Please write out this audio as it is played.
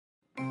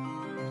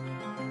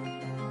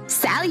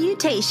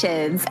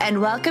Salutations,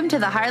 and welcome to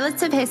the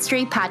Harlots of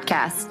History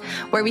podcast,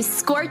 where we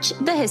scorch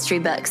the history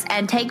books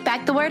and take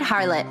back the word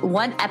harlot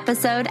one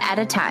episode at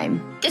a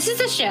time. This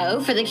is a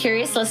show for the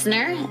curious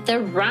listener, the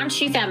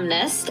raunchy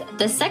feminist,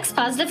 the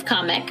sex-positive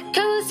comic,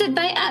 co-hosted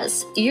by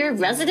us, your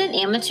resident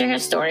amateur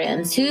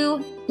historians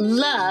who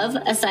love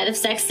a side of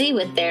sexy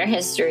with their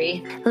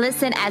history.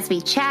 Listen as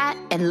we chat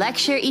and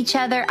lecture each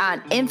other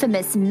on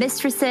infamous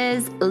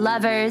mistresses,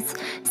 lovers,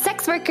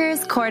 sex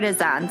workers,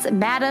 courtesans,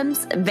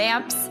 madams,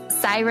 vamps,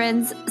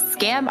 sirens,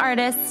 scam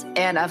artists,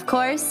 and of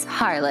course,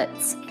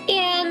 harlots.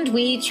 And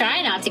we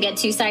try not to get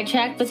too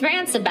sidetracked with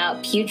rants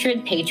about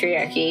putrid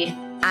patriarchy.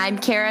 I'm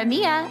Kara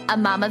Mia, a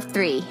mom of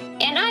three.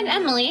 And I'm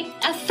Emily,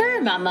 a fur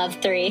mom of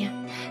three.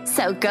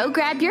 So go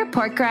grab your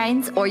pork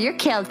rinds or your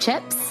kale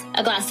chips,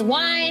 a glass of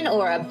wine,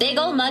 or a big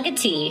old mug of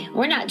tea.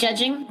 We're not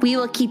judging. We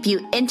will keep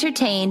you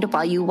entertained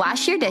while you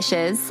wash your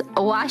dishes,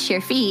 wash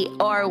your feet,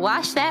 or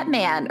wash that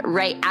man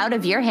right out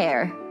of your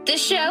hair.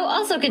 This show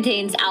also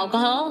contains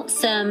alcohol,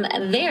 some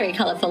very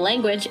colorful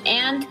language,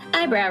 and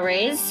eyebrow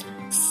raise,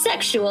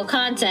 sexual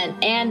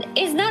content, and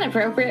is not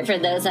appropriate for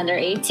those under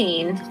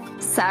 18.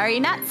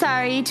 Sorry, not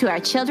sorry to our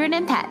children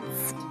and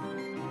pets.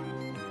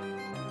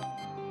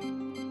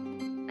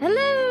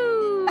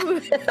 Hello!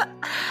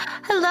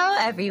 Hello,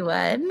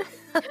 everyone.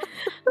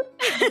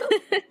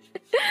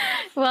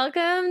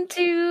 Welcome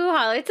to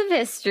Highlights of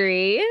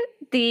History.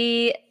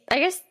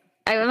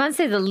 I want to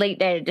say the late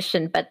night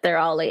edition, but they're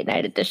all late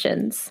night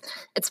editions.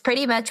 It's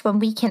pretty much when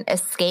we can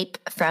escape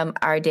from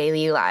our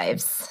daily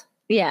lives.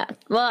 Yeah.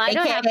 Well, I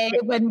don't have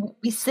when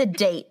we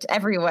sedate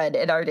everyone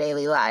in our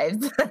daily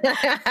lives.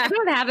 I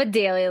don't have a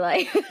daily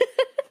life.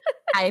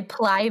 I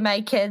ply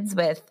my kids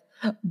with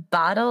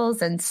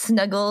bottles and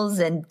snuggles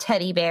and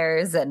teddy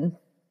bears and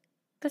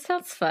that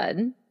sounds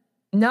fun.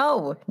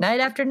 No,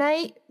 night after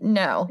night.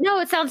 No,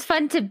 it sounds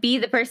fun to be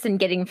the person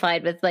getting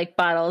plied with like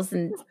bottles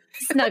and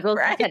snuggles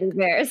right. And teddy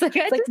bears.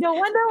 No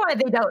wonder why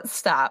they don't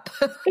stop.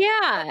 Yeah,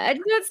 I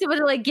just want someone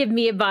to like give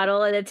me a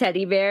bottle and a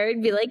teddy bear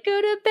and be like,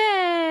 go to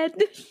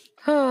bed.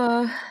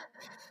 Okay.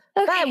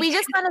 But we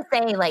just want to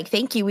say, like,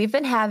 thank you. We've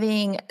been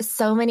having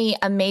so many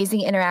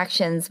amazing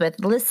interactions with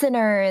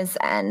listeners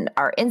and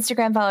our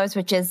Instagram followers,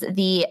 which is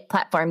the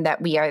platform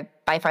that we are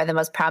by far the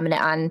most prominent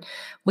on.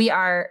 We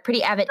are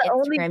pretty avid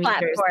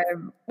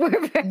Instagram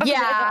users.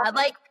 Yeah,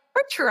 like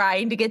we're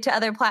trying to get to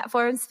other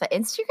platforms, but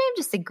Instagram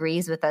just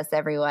agrees with us,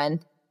 everyone.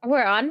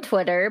 We're on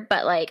Twitter,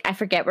 but like I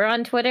forget we're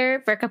on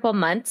Twitter for a couple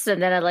months,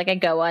 and then I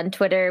go on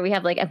Twitter. We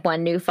have like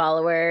one new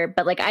follower,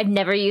 but like I've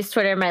never used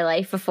Twitter in my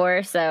life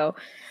before, so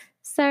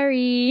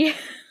sorry.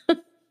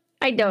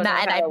 I don't know.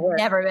 And I've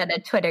never been a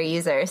Twitter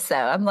user, so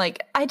I'm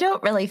like, I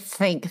don't really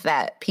think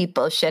that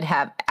people should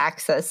have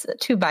access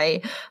to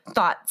my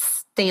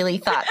thoughts, daily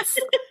thoughts.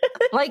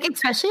 Like,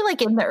 especially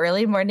like in the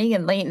early morning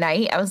and late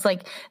night, I was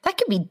like, that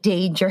could be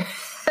dangerous.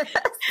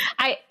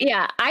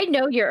 I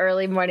know your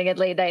early morning and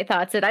late night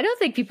thoughts, and I don't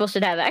think people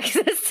should have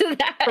access to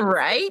that.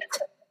 Right?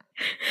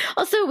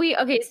 Also, we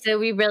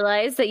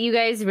realized that you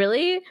guys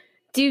really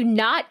do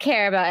not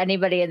care about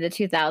anybody in the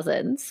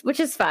 2000s, which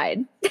is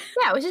fine.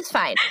 Yeah, which is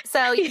fine.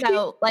 So,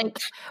 like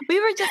we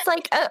were just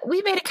like,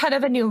 we made a kind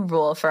of a new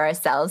rule for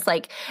ourselves.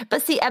 Like,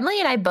 but see, Emily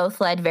and I both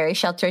led very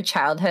sheltered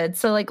childhoods.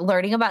 So like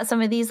learning about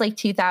some of these like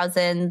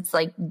 2000s,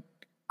 like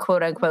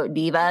quote unquote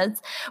divas,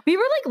 we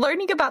were like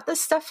learning about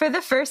this stuff for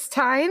the first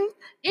time.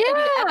 Yeah. And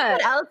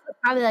everyone else has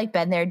probably like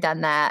been there,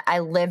 done that. I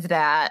lived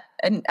that.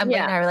 And Emily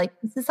and I were like,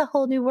 this is a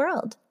whole new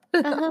world.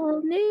 A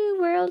whole new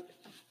world.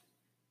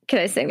 Can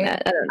I sing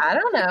that? I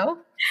don't know.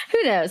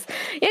 Who knows?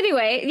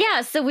 Anyway,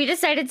 yeah, so we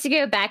decided to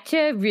go back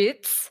to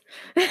roots.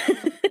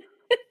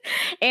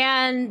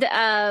 And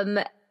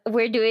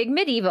we're doing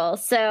medieval.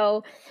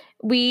 So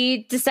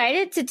we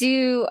decided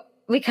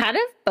we kind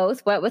of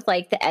both went with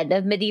like the end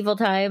of medieval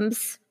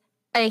times.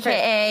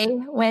 AKA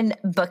when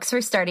books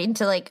were starting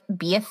to like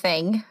be a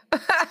thing.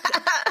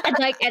 And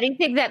like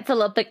anything that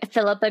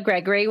Philippa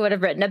Gregory would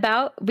have written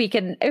about, we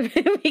can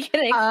include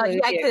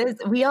because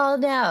we all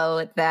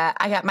know that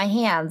I got my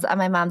hands on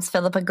my mom's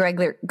Philippa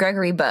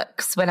Gregory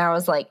books when I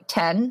was like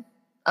 10,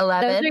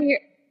 11.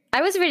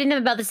 I was reading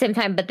them about the same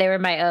time, but they were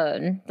my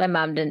own. My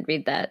mom didn't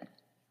read that.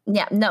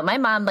 Yeah, no, my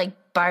mom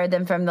like borrowed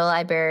them from the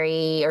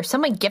library or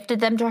someone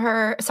gifted them to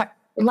her. Sorry,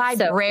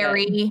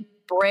 library.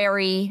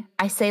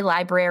 I say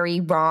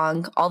library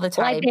wrong all the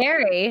time.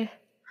 Library.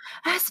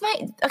 That's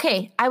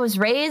I was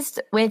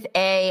raised with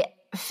a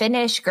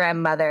Finnish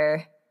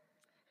grandmother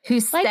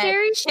who said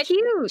library's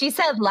cute. She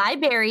said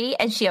library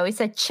and she always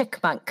said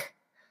chickmunk.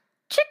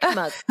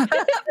 Chickmunk.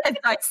 And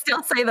I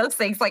still say those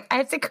things. Like I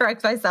have to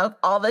correct myself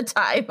all the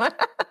time.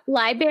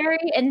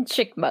 Library and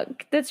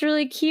chickmunk. That's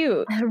really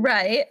cute.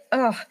 Right.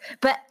 Oh,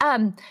 but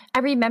I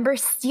remember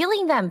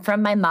stealing them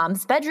from my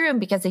mom's bedroom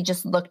because they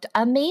just looked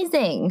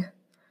amazing.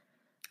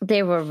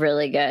 They were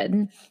really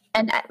good.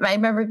 And I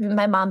remember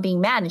my mom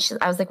being mad, and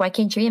I was like, why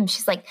can't you read them?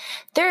 She's like,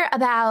 they're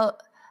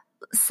about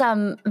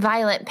some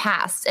violent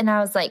past. And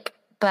I was like,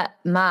 but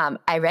Mom,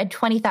 I read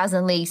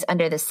 20,000 Leagues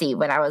Under the Sea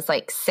when I was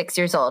like 6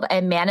 years old,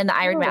 and Man in the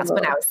Iron Mask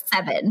when I was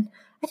 7.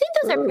 I think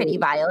those are pretty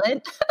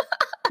violent.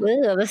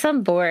 Ew, this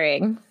sounds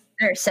boring.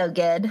 They're so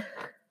good.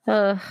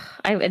 I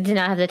did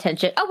not have the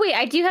attention. Oh, wait,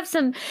 I do have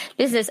some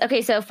business.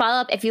 Okay, so follow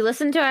up. If you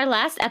listen to our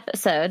last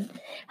episode,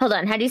 hold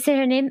on. How do you say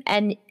her name?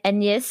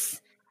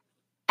 Agnes?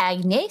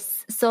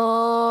 Agnes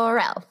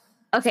Sorel.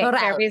 Okay,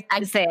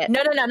 say it.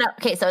 No.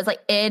 Okay, so it's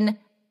like in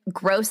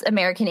gross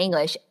American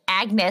English,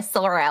 Agnes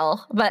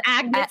Sorel. But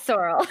Agnes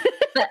Sorel.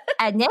 but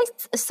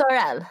Agnes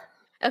Sorel.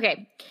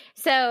 Okay,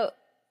 so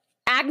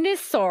Agnes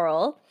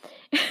Sorel.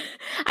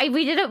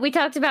 We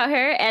talked about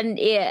her, and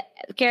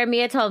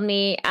Karamia told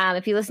me,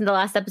 if you listen to the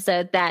last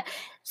episode, that,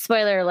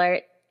 spoiler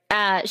alert,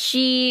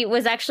 she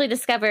was actually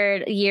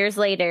discovered years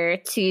later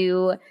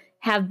to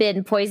have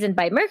been poisoned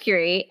by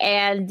mercury,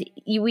 and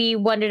we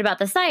wondered about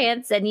the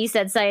science, and you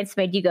said science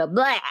made you go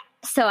blah.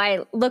 So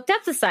I looked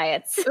up the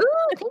science. Ooh,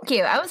 thank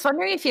you. I was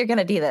wondering if you're going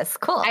to do this.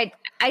 Cool.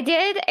 I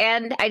did,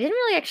 and I didn't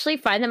really actually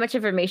find that much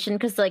information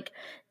because, like,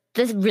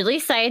 this really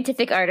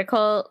scientific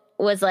article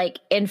was, like,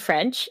 in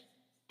French.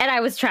 And I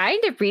was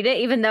trying to read it,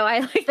 even though I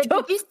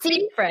don't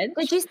speak French.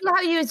 Did you see how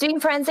you was doing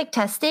forensic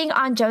testing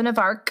on Joan of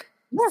Arc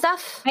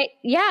stuff?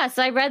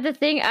 So I read the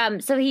thing.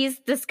 So he's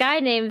this guy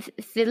named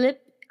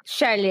Philippe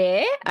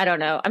Charlet. I don't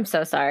know. I'm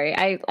so sorry.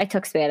 I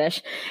took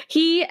Spanish.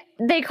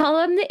 They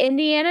call him the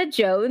Indiana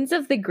Jones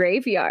of the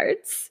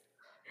graveyards.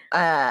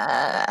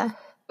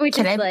 Which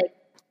is like.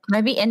 Can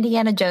I be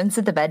Indiana Jones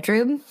in the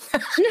bedroom?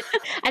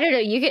 I don't know.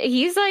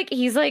 He's real cute.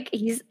 He's like,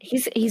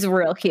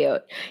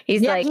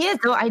 he is.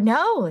 Oh, I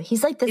know.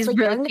 He's like this. He's like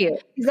real young,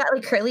 cute. He's got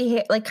like curly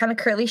hair, like kind of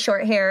curly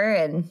short hair,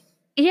 and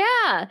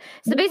yeah.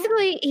 So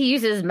basically, he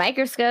uses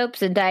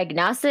microscopes and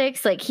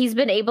diagnostics. Like he's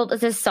been able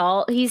to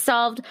solve. He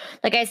solved.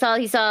 Like he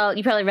saw.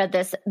 You probably read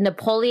this.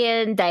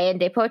 Napoleon, Diane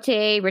de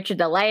Poitiers, Richard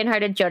the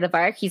Lionhearted, Joan of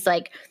Arc. He's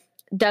like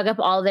dug up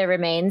all their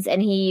remains,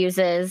 and he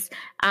uses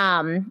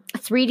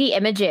 3D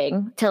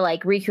imaging to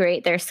like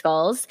recreate their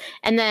skulls.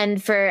 And then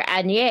for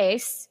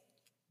Agnes,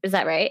 is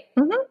that right?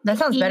 Mm-hmm. That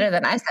sounds better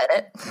than I said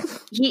it.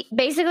 I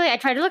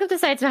tried to look up the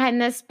science behind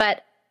this,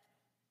 but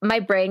my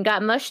brain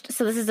got mushed.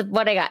 So this is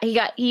what I got. He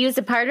used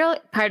a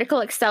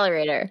particle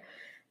accelerator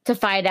to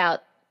find out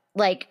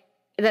like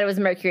that it was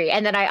mercury.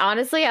 And then I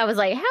was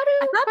like, how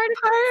do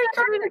particle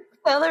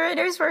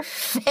accelerators were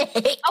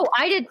fake? Oh,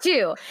 I did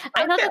too.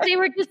 I thought that they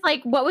were just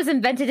like what was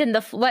invented in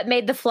what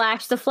made the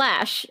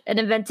Flash and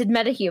invented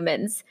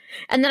metahumans.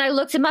 And then I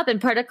looked him up in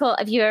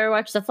if you ever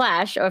watched The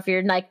Flash, or if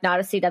you're like not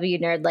a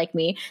CW nerd like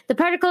me, the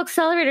particle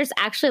accelerators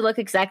actually look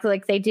exactly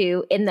like they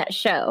do in that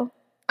show.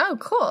 Oh,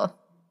 cool.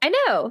 I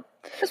know.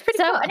 That's pretty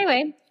cool. So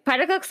anyway,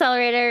 particle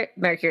accelerator,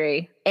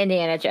 mercury,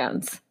 Indiana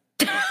Jones.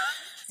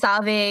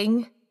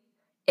 Solving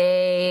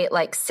a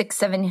like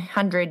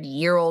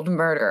 600-700-year-old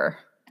murder.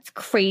 It's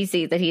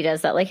crazy that he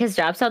does that. Like his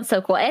job sounds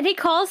so cool. And he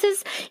calls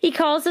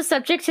the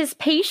subject his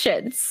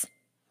patients,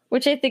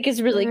 which I think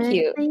is really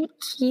cute.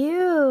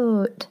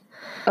 Cute.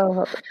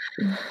 Oh,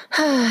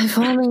 if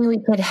only we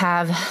could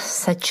have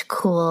such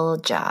cool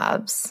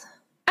jobs.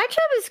 Our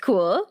job is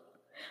cool.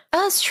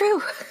 Oh, that's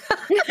true.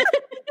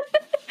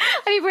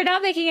 I mean, we're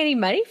not making any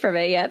money from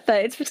it yet,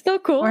 but it's still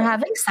cool. We're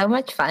having so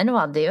much fun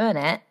while doing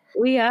it.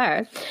 We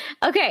are.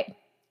 Okay.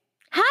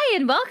 Hi,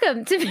 and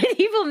welcome to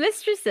Medieval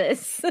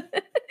Mistresses.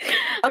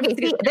 Okay,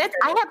 see,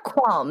 I have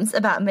qualms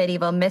about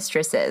Medieval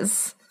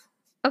Mistresses.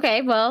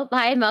 Okay, well,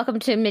 hi, and welcome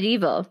to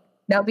Medieval.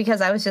 No,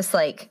 because I was just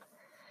like,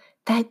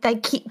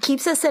 that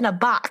keeps us in a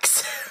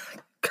box.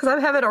 Because I'm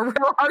having a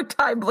real hard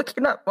time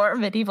looking up more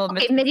Medieval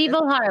Mistresses.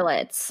 Medieval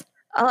harlots.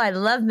 Oh, I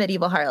love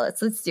Medieval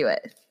harlots. Let's do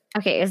it.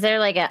 Okay, is there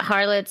like a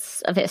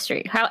harlots of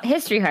history?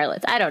 History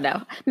harlots? I don't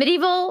know.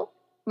 Medievals.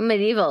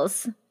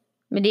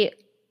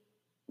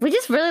 We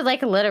just really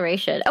like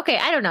alliteration. Okay,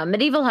 I don't know.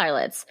 Medieval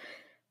harlots.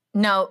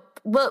 No,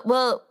 we're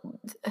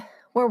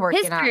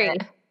working on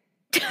it.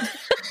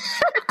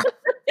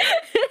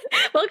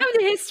 Welcome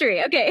to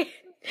history. Okay.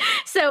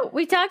 So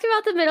we talked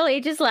about the Middle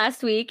Ages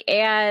last week,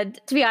 and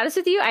to be honest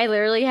with you, I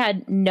literally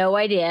had no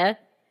idea.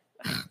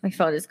 My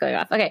phone is going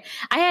off. Okay.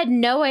 I had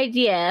no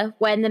idea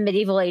when the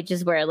medieval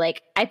ages were.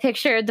 Like, I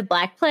pictured the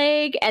Black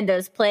Plague and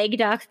those plague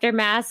doctor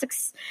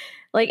masks,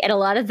 like, and a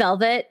lot of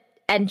velvet,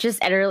 and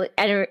just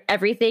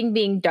everything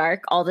being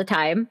dark all the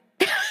time.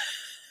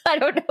 I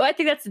don't know. I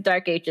think that's the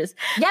Dark Ages.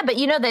 Yeah, but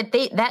you know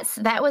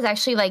that was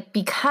actually like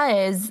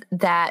because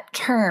that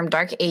term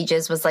Dark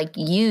Ages was like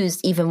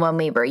used even when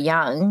we were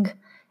young,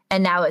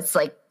 and now it's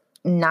like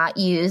not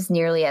used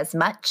nearly as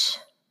much.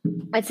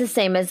 It's the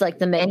same as like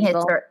the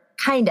medieval.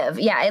 Kind of.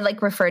 Yeah, it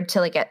like referred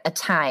to like a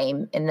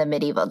time in the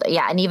medieval.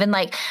 Yeah, and even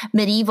like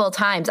medieval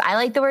times. I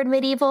like the word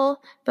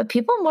medieval, but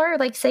people more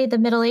like say the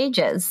Middle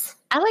Ages.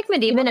 I like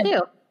medieval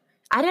too.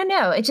 I don't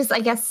know. It just, I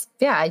guess,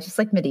 yeah, I just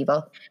like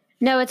medieval.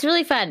 No, it's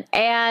really fun.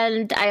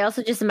 And I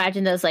also just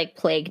imagine those like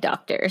plague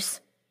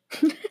doctors.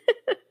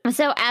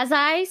 So as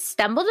I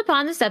stumbled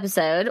upon this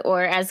episode,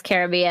 or as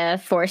Karamia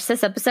forced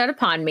this episode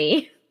upon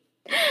me,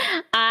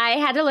 I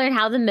had to learn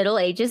how the Middle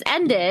Ages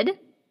ended.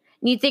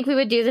 You'd think we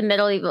would do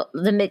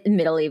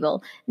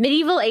the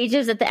medieval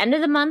ages at the end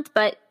of the month,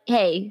 but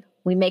hey,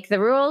 we make the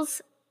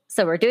rules,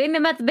 so we're doing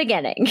them at the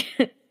beginning.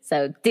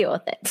 So deal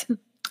with it.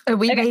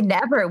 We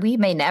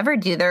may never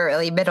do the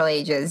early Middle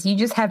Ages. You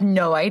just have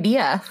no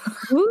idea.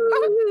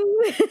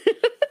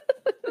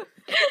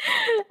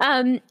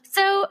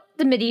 So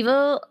the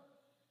medieval,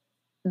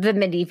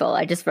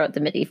 I just wrote the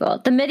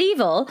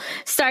medieval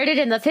started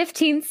in the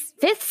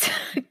 5th,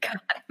 God,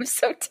 I'm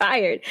so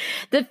tired.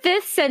 The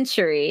 5th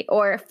century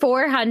or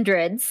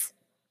 400s.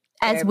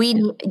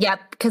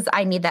 Because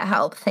I need that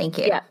help. Thank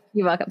you. Yeah,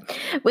 you're welcome.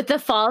 With the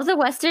fall of the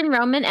Western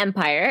Roman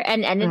Empire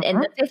and ended in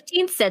the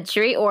 15th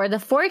century or the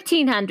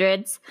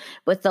 1400s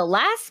with the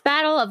last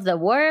battle of the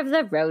War of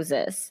the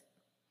Roses.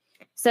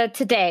 So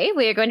today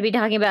we are going to be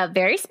talking about a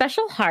very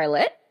special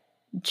harlot,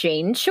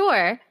 Jane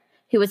Shore,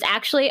 who was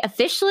actually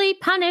officially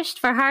punished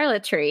for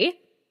harlotry.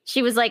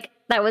 She was like,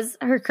 that was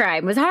her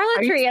crime, was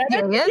harlotry.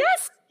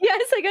 Yes,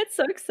 I got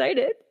so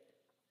excited.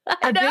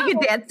 I'm doing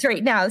a dance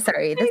right now.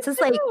 Sorry. This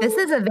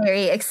is a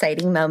very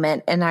exciting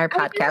moment in our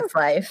podcast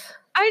life.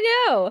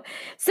 I know.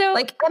 So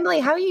like, Emily,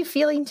 how are you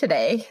feeling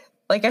today?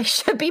 Like, I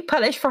should be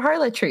punished for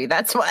harlotry.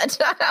 That's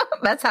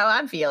how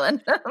I'm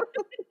feeling.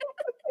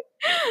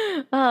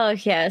 Oh,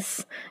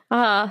 yes.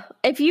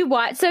 If you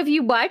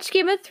watch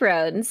Game of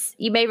Thrones,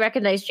 you may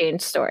recognize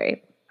Jane's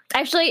story.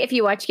 Actually, if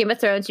you watch Game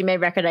of Thrones, you may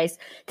recognize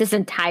this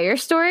entire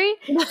story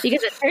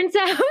because it turns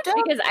out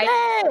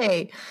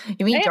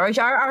You mean George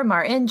R.R.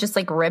 Martin just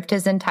like ripped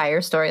his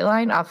entire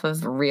storyline off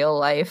of real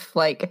life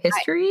like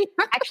history?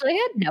 I actually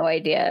had no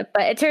idea,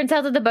 but it turns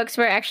out that the books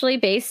were actually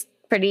based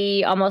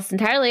almost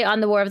entirely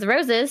on the War of the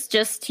Roses.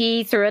 Just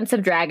he threw in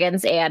some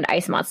dragons and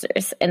ice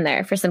monsters in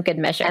there for some good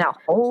measure. And a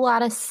whole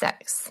lot of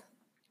sex.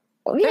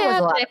 Yeah, there was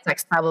a lot of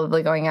sex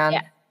probably going on.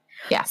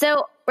 Yeah.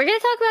 So we're going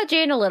to talk about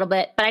Jane a little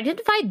bit, but I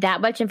didn't find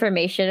that much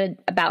information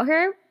about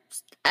her.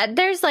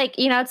 There's like,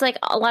 it's like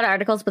a lot of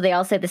articles, but they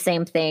all say the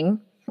same thing,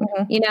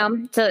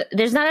 so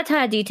there's not a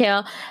ton of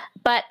detail,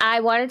 but I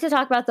wanted to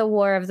talk about the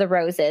War of the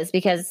Roses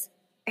because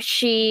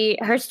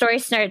her story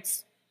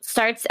starts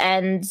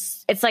and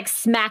it's like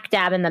smack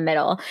dab in the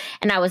middle.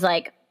 And I was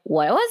like,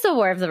 what was the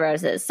War of the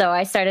Roses? So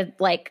I started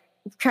like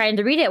trying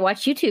to read it,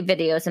 watch YouTube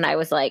videos. And I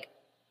was like,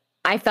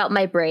 I felt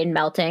my brain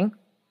melting.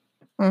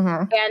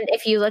 And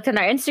if you looked on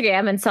our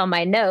Instagram and saw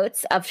my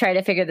notes of trying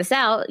to figure this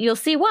out, you'll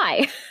see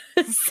why.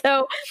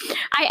 So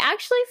I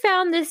actually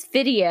found this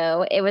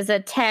video. It was a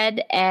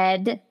TED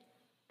Ed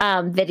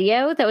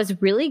video that was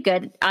really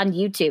good on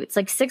YouTube. It's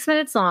like 6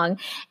 minutes long,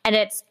 and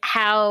it's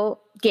how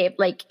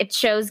it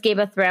shows Game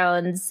of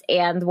Thrones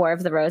and War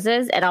of the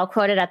Roses, and I'll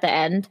quote it at the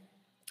end.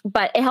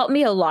 But it helped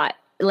me a lot.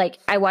 Like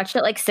I watched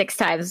it like 6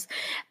 times.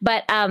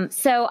 But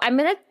so I'm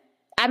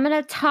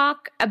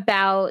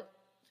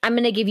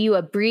gonna give you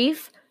a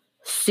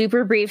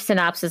super brief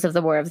synopsis of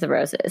the War of the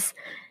Roses.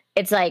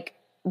 It's like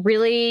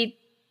really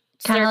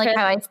kind of like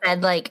how I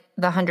said, like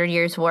the 100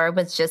 Years' War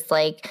was just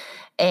like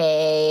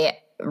a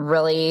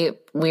really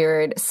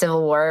weird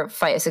civil war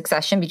fight of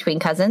succession between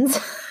cousins.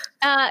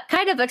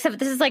 Kind of, except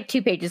this is like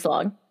 2 pages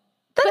long.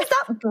 That is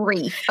not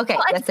brief. Okay,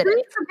 well, that's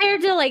brief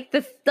compared to like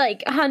the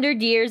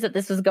 100 years that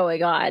this was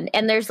going on,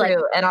 and there's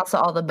true. And also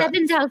all the books.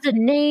 7,000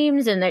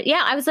 names, and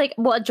I was like,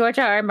 well, George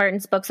R.R.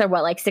 Martin's books are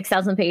like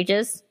 6,000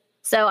 pages.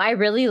 So I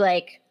really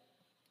like,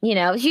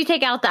 if you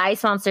take out the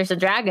ice monsters and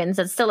dragons,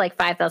 it's still like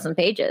 5,000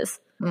 pages.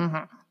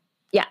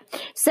 Yeah.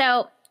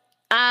 So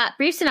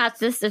brief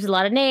synopsis. There's a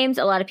lot of names,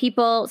 a lot of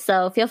people.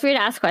 So feel free to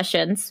ask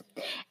questions.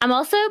 I'm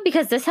also,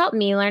 because this helped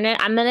me learn it,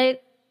 I'm going to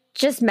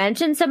just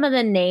mention some of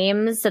the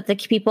names that the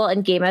people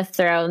in Game of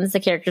Thrones, the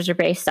characters are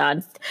based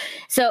on.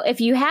 So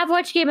if you have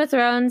watched Game of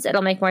Thrones,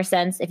 it'll make more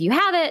sense. If you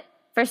haven't,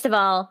 first of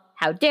all,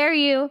 how dare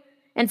you?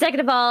 And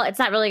second of all, it's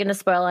not really going to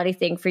spoil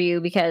anything for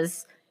you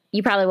because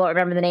you probably won't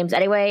remember the names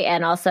anyway.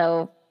 And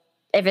also,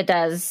 if it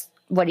does,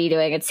 what are you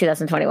doing? It's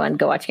 2021.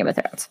 Go watch Game of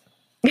Thrones.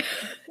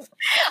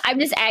 I'm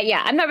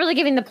not really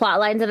giving the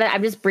plot lines of it.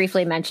 I'm just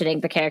briefly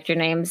mentioning the character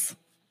names.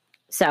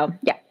 So,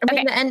 yeah.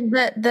 Okay. And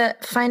the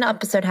final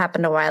episode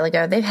happened a while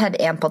ago. They've had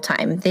ample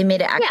time. They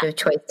made an active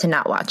choice to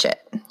not watch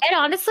it. And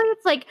honestly,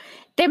 it's like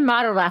they're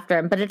modeled after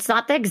him, but it's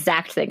not the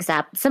exact things that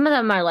happen. Some of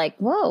them are like,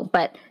 whoa,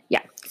 but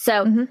yeah. So,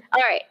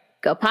 all right,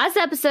 go pause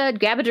the episode,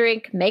 grab a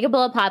drink, make a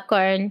bowl of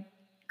popcorn,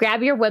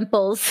 grab your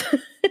wimples,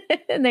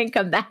 and then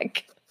come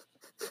back.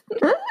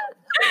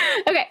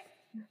 Okay.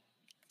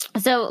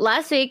 So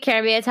last week,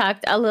 Caribbean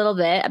talked a little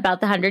bit about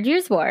the 100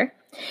 Years' War,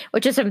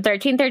 which is from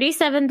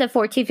 1337 to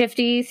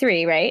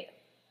 1453, right?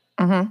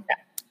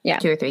 Yeah.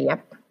 2 or 3,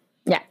 yep.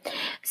 Yeah.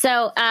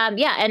 So,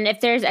 and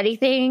if there's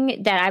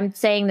anything that I'm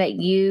saying that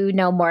you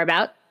know more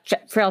about,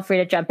 feel free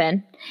to jump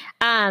in.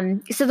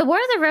 So the War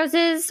of the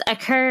Roses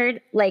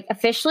occurred like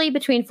officially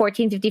between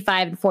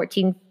 1455 and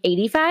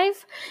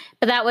 1485,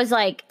 but that was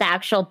like the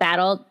actual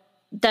battle.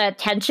 The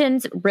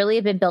tensions really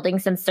have been building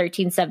since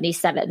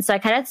 1377. So I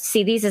kind of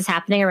see these as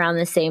happening around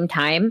the same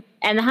time.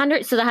 And the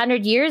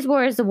 100 Years'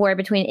 War is the war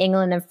between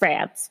England and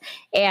France.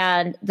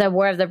 And the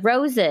War of the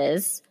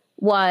Roses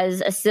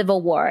was a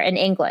civil war in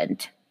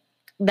England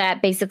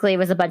that basically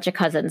was a bunch of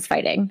cousins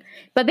fighting.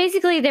 But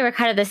basically they were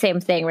kind of the same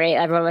thing, right?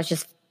 Everyone was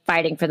just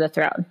fighting for the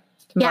throne.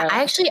 Yeah,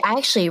 I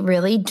actually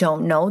really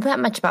don't know that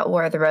much about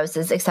War of the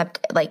Roses,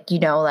 except like,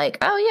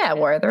 oh yeah,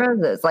 War of the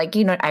Roses. Like,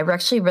 I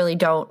actually really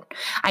don't.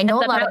 I know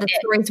a lot of the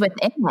stories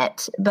within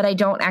it, but I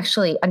don't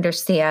actually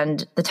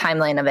understand the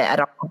timeline of it at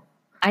all.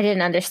 I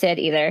didn't understand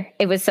either.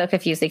 It was so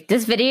confusing.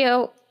 This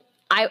video,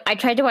 I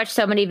tried to watch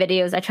so many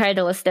videos. I tried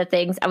to listen to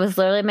things. I was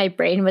literally, my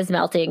brain was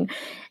melting.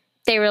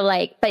 They were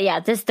like, but yeah,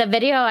 the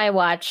video I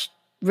watched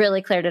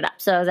really cleared it up.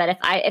 So that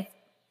if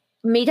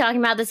me talking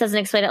about this doesn't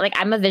explain it, like,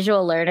 I'm a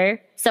visual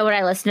learner. So when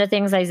I listen to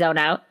things, I zone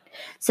out.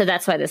 So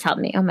that's why this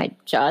helped me. Oh, my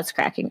jaw's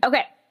cracking.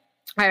 Okay.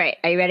 All right.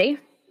 Are you ready?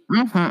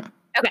 Mm-hmm.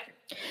 Okay.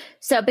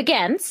 So it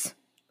begins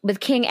with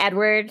King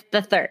Edward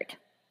III.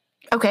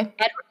 Okay.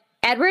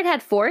 Edward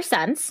had 4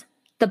 sons: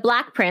 the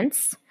Black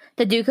Prince,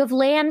 the Duke of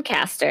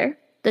Lancaster,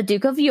 the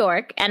Duke of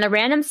York, and a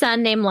random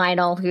son named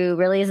Lionel, who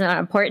really isn't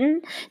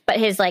important, but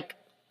his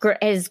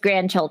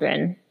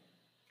grandchildren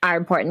are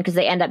important because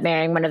they end up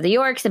marrying one of the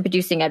Yorks and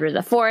producing Edward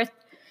IV,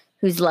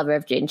 who's the lover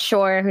of Jane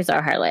Shore, who's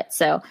our harlot.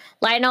 So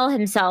Lionel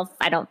himself,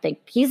 I don't think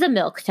he's a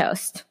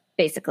milquetoast,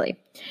 basically.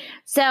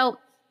 So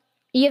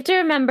you have to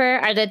remember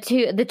are the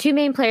two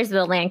main players of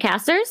the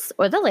Lancasters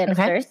or the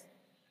Lannisters,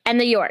 and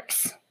the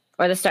Yorks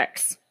or the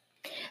Starks.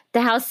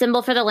 The house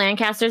symbol for the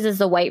Lancasters is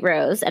the white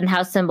rose, and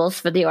house symbols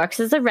for the Yorks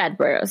is the red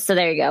rose. So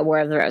there you go, War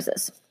of the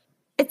Roses.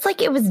 It's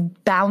like it was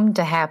bound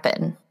to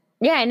happen.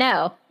 Yeah, I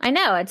know.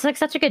 It's like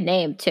such a good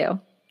name too.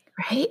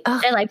 Right? Oh,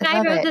 they're like,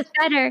 my rose is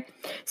better.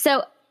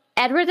 So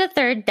Edward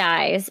III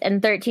dies in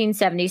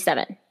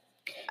 1377.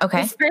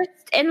 Okay. His first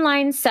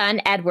in-line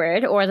son,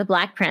 Edward, or the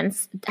Black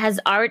Prince, has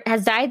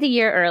died the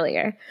year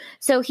earlier.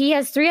 So he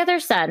has 3 other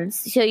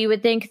sons. So you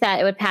would think that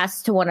it would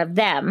pass to one of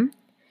them.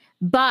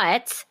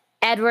 But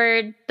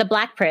Edward, the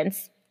Black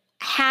Prince,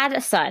 had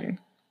a son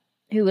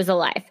who was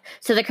alive.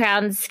 So the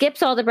crown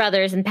skips all the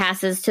brothers and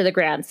passes to the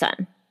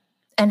grandson.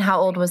 And how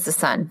old was the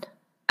son?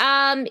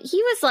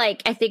 He was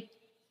like, I think,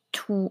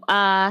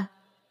 I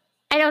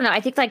don't know. I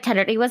think like 10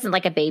 or he wasn't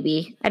like a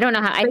baby. I don't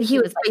know how. I think he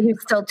was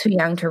still too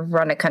young to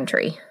run a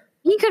country.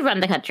 He could run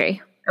the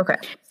country. Okay.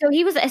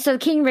 So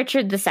King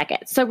Richard II.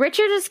 So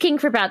Richard is king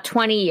for about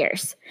 20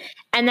 years.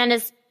 And then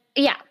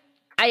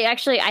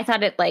I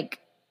thought it like,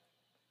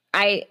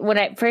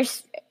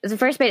 the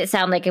first made it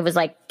sound like it was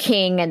like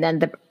king, and then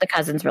the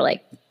cousins were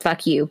like,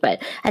 fuck you.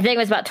 But I think it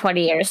was about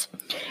 20 years.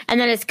 And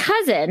then his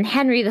cousin,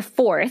 Henry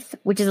IV,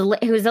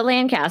 who's a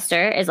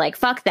Lancaster, is like,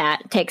 fuck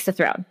that, takes the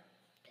throne.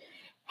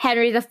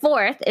 Henry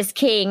IV is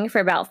king for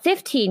about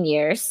 15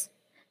 years.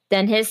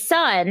 Then his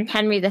son,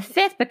 Henry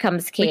V,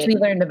 becomes king. Which we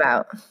learned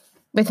about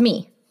with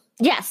me.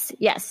 Yes.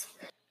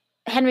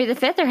 Henry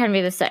V or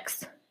Henry VI?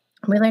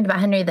 We learned about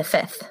Henry V.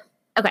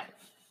 Okay.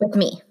 With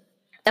me.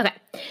 Okay.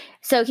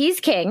 So he's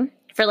king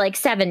for like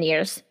 7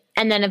 years.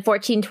 And then in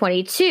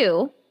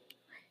 1422,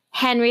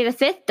 Henry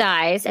V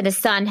dies, and his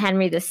son,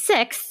 Henry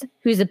VI,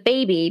 who's a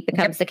baby,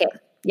 becomes the king.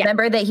 Yeah.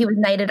 Remember that he was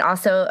knighted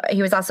also.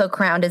 He was also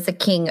crowned as the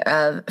king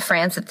of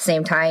France at the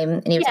same time,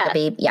 and he was the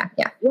baby. Yeah.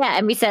 Yeah,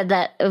 and we said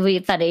that it would be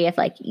funny if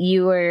like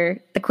you were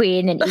the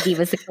queen and Edie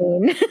was the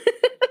queen.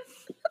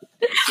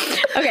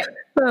 Okay.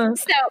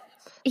 So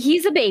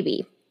he's a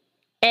baby,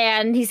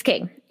 and he's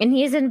king, and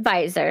he is an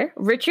advisor,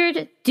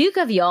 Richard, Duke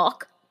of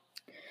York.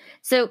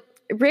 So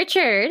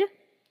Richard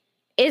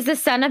is the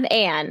son of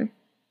Anne,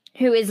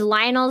 who is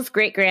Lionel's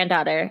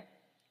great-granddaughter.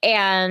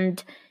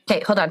 And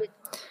okay, hold on.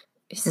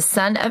 He's the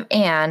son of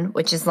Anne,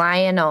 which is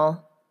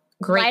Lionel,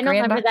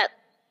 great-granddaughter.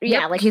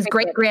 Yeah, like his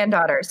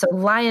great-granddaughter. So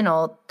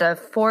Lionel, the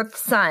 4th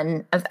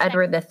son of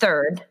Edward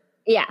III.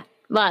 Yeah.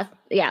 Well,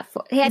 yeah.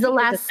 He's the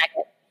last.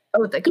 Second.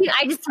 Oh,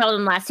 I just told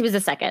him last. He was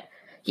the second.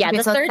 Yeah, okay,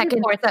 the third and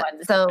 4th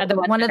ones. So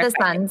one of the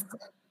sons.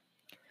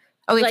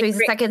 Okay, so he's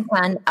the second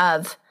son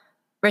of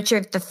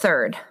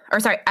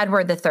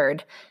Edward III.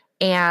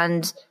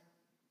 And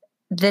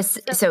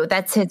so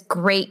that's his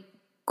great.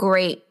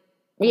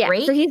 Yeah,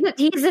 great? So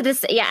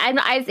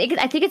I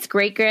think it's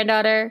great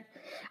granddaughter.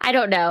 I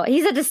don't know.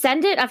 He's a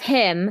descendant of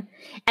him,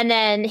 and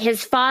then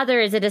his father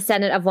is a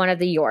descendant of one of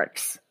the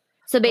Yorks.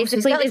 So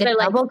basically, these are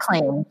like double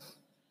claim.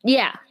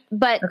 Yeah,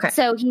 but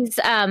so he's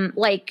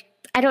like,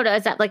 I don't know.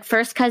 Is that like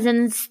first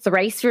cousins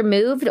thrice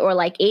removed, or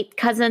like 8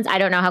 cousins? I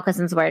don't know how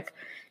cousins work,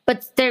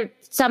 but they're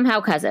somehow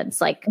cousins.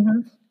 Like,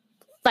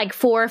 like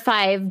 4 or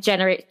 5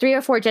 3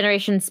 or 4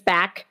 generations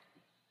back,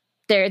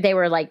 they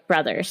were like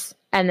brothers,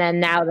 and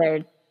then now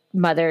they're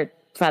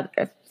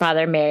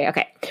father Mary.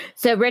 Okay,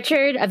 so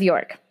Richard of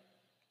York.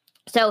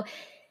 So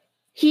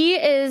he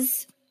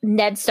is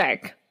Ned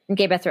Stark in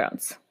Game of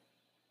Thrones.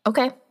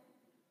 Okay.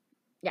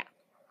 Yeah.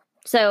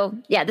 So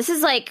yeah, this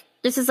is like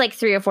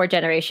 3 or 4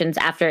 generations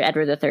after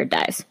Edward III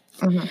dies.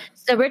 Mm-hmm.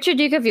 So Richard,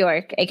 Duke of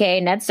York,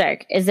 aka Ned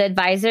Stark, is the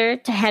advisor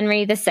to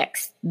Henry VI,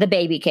 the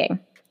baby king.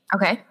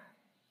 Okay.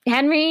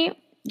 Henry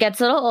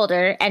gets a little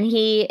older, and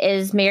he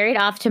is married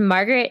off to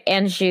Margaret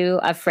Anjou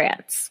of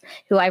France,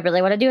 who I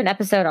really want to do an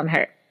episode on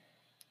her.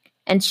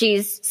 And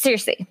she's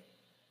Cersei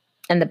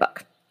in the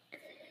book.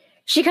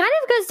 She kind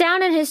of goes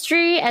down in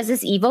history as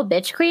this evil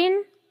bitch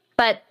queen,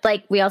 but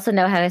like we also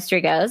know how history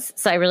goes,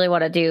 so I really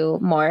want to do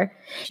more.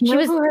 Do you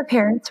know who her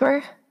parents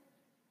were?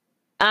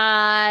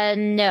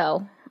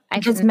 No.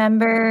 Because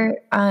remember,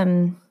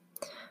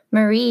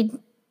 Marie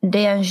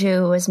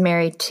d'Anjou was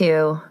married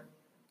to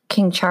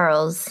King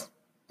Charles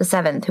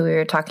VII, who we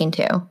were talking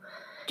to.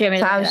 Do you want me to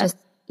So look I it was up? just,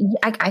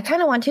 I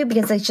kind of want to,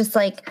 because it's just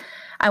like,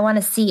 I want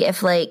to see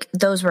if like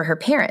those were her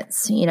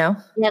parents, you know?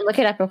 Yeah, look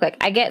it up real quick.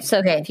 I get so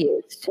Okay.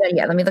 confused.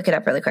 Yeah, let me look it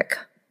up really quick.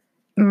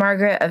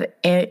 Margaret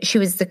she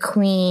was the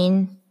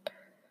queen.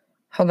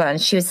 Hold on.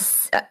 She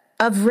was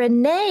of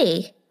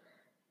Rene,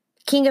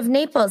 King of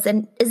Naples,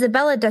 and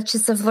Isabella,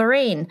 Duchess of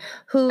Lorraine,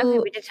 who Okay,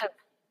 we did talk.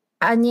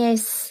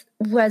 Agnes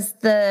was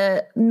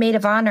the maid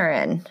of honor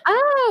in.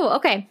 Oh,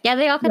 okay. Yeah,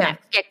 they all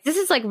connect. Yeah, this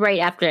is like right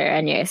after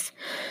Agnes.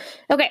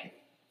 Okay.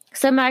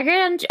 So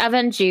Margaret of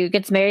Anjou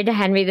gets married to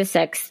Henry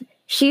VI.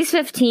 She's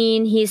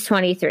 15. He's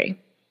 23.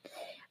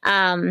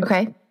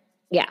 Okay.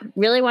 Yeah,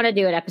 really want to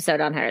do an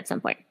episode on her at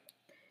some point.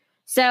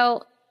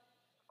 So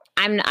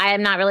I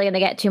am not really going to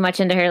get too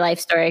much into her life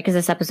story because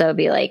this episode would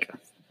be like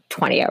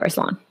 20 hours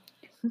long.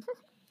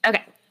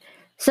 Okay.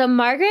 So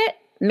Margaret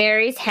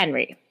marries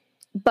Henry,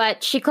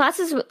 but she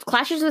clashes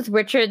with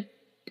Richard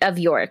of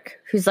York,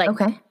 who's like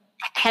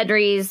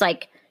Henry's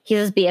like, he's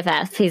his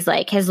BFF. He's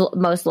like his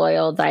most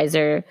loyal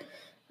advisor.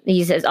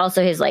 He's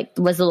also his like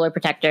was the Lord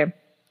Protector.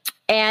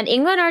 And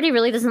England already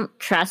really doesn't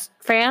trust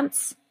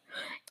France.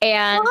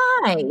 And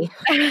why?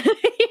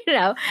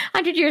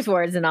 100 Years'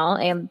 Wars and all,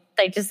 and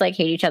they just like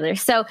hate each other.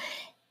 So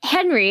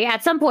Henry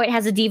at some point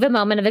has a diva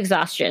moment of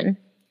exhaustion,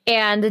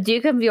 and the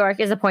Duke of York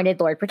is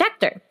appointed Lord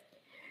Protector.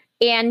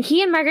 And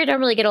he and Margaret don't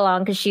really get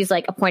along because she's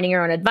like appointing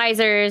her own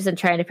advisors and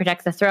trying to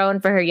protect the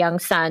throne for her young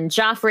son,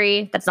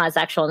 Joffrey. That's not his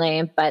actual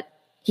name, but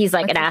he's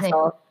like an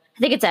asshole. Name? I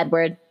think it's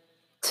Edward,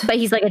 but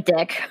he's like a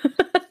dick.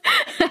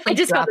 I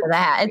just drop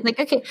that. It's like,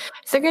 okay,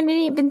 so they're going to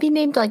even be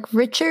named like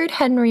Richard,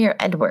 Henry, or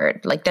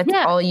Edward. Like that's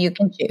all you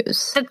can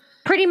choose. That's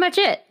pretty much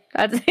it.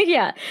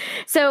 Yeah.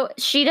 So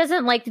she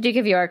doesn't like the Duke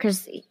of York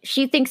because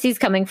she thinks he's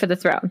coming for the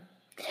throne.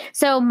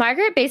 So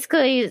Margaret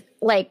basically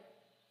like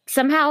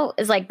somehow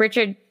is like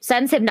Richard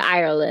sends him to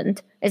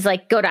Ireland. Is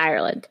like, go to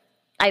Ireland.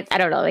 I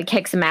don't know. Like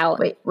kicks him out.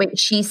 Wait.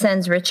 She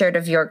sends Richard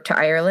of York to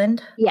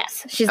Ireland?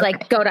 Yes. She's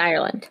like, go to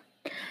Ireland.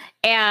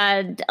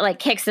 And like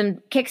kicks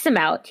him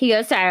out. He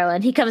goes to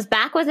Ireland. He comes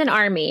back with an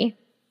army,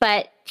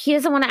 but he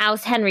doesn't want to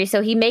oust Henry,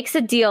 so he makes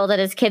a deal that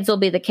his kids will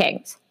be the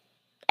kings,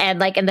 and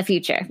like in the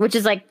future, which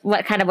is like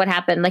what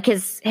happened. Like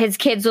his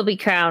kids will be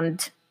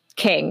crowned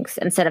kings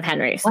instead of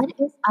Henry's. What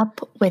is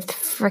up with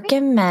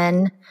frickin'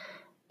 men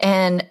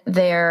and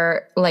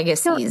their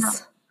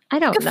legacies? I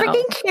don't know. I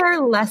freaking care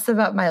less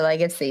about my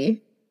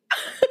legacy,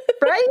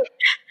 right?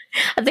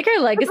 I think our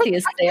legacy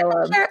is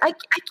Salem. I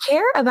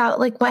care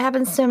about like what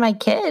happens to my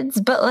kids,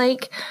 but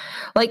like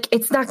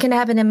it's not going to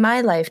happen in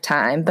my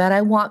lifetime. But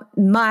I want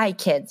my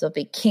kids will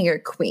be king or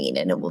queen,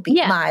 and it will be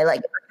my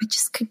like. I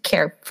just could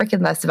care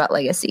freaking less about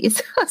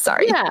legacies.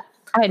 Sorry. Yeah,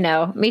 I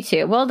know. Me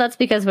too. Well, that's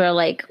because we're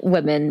like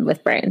women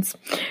with brains.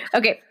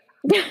 Okay,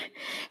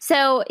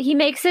 so he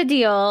makes a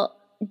deal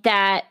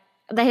that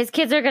his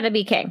kids are going to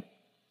be king.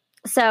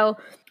 So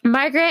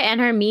Margaret and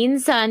her mean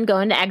son go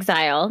into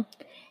exile.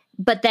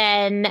 But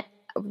then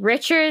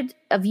Richard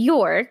of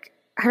York,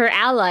 her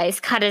allies,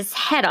 cut his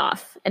head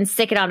off and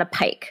stick it on a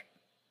pike.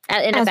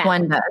 As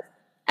one does.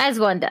 As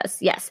one does,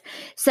 yes.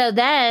 So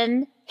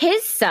then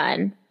his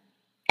son,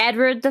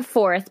 Edward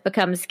IV,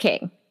 becomes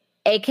king,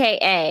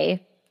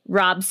 a.k.a.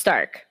 Robb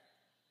Stark.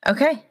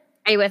 Okay.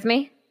 Are you with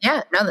me?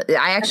 Yeah, no,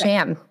 I actually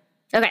am.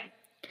 Okay.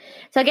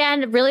 So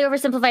again, really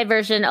oversimplified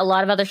version. A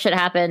lot of other shit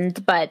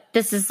happened, but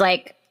this is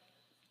like,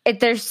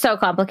 they're so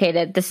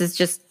complicated. This is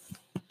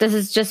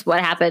just what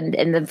happened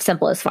in the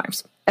simplest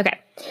forms. Okay.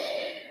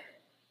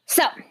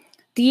 So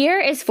the year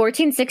is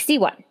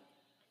 1461.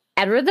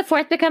 Edward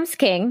IV becomes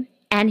king,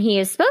 and he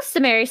is supposed to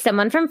marry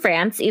someone from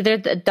France, either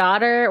the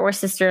daughter or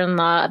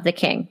sister-in-law of the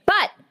king.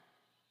 But,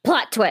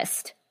 plot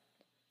twist,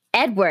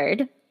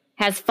 Edward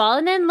has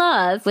fallen in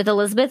love with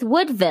Elizabeth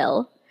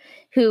Woodville,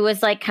 who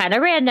was like kind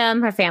of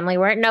random. Her family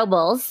weren't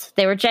nobles.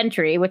 They were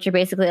gentry, which are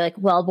basically like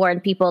well-born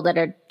people that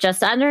are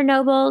just under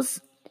nobles.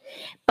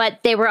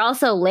 But they were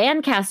also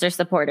Lancaster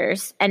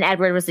supporters, and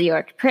Edward was the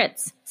York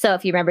prince. So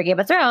if you remember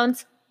Game of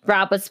Thrones,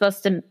 Robb was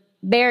supposed to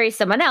marry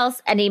someone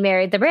else, and he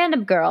married the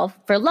random girl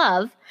for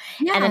love,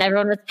 and then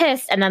everyone was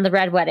pissed, and then the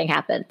Red Wedding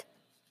happened.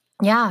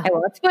 Yeah. I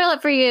won't spoil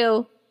it for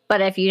you,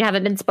 but if you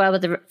haven't been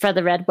spoiled for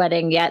the Red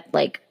Wedding yet,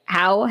 like,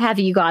 how have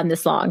you gone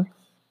this long?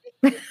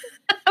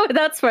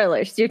 Without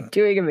spoilers, you're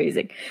doing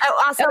amazing.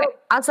 Oh,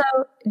 also,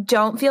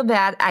 don't feel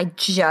bad. I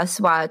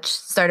just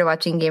started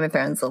watching Game of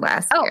Thrones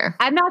last year.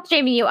 I'm not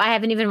shaming you. I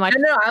haven't even watched.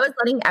 No, I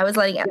was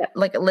letting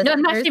like listeners. No,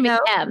 I'm not shaming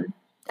them.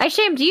 I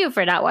shamed you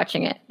for not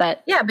watching it,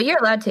 but yeah, but you're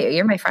allowed to.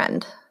 You're my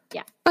friend.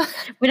 Yeah,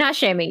 we're not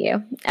shaming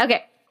you.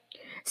 Okay,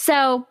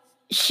 so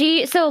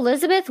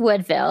Elizabeth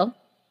Woodville.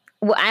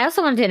 Well, I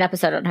also want to do an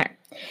episode on her.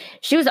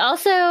 She was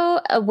also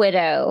a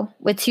widow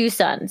with 2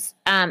 sons,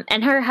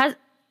 and her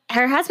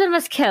husband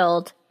was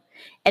killed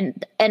in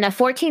a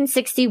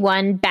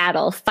 1461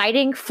 battle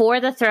fighting for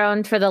the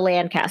throne for the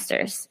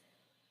Lancasters,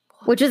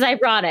 which is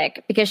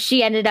ironic because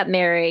she ended up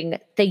marrying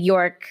the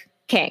York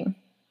king.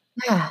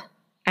 Yeah.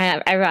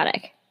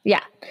 Ironic.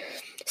 Yeah.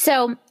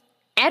 So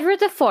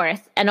Edward IV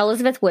and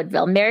Elizabeth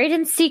Woodville married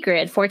in secret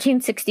in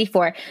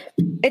 1464.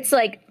 It's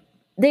like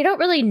they don't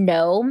really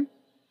know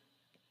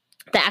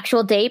the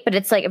actual date, but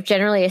it's like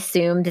generally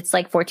assumed it's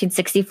like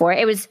 1464.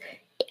 It was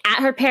at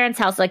her parents'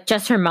 house, like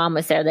just her mom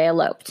was there. They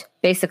eloped,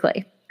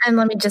 basically. And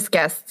let me just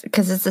guess,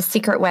 because it's a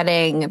secret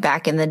wedding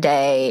back in the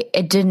day,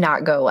 it did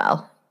not go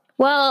well.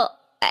 Well,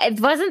 it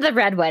wasn't the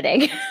red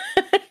wedding.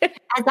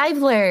 As I've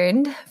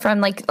learned from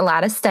like a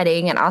lot of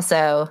studying and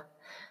also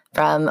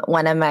from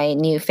one of my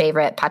new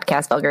favorite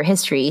podcasts, Vulgar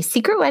History,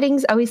 secret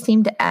weddings always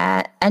seem to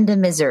end in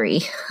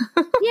misery.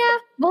 Yeah,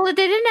 well, they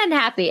didn't end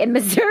happy in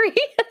Missouri.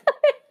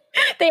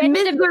 They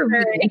ended in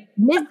Missouri.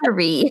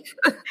 Misery.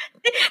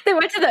 They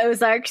went to the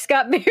Ozarks,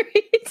 got married.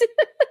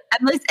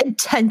 At least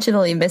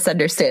intentionally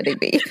misunderstanding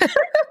me.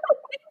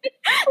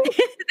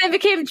 They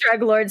became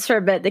drug lords for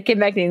a bit. They came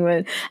back to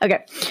England.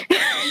 Okay.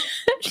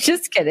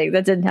 Just kidding.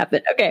 That didn't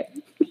happen. Okay.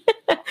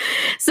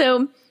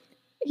 So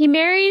he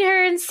married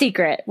her in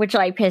secret, which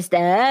like pissed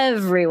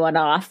everyone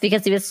off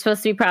because he was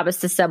supposed to be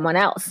promised to someone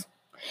else.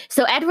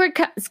 So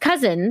Edward's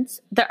cousin,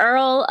 the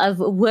Earl of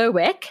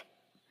Warwick,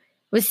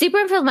 was super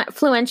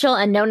influential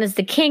and known as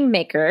the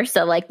kingmaker.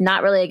 So like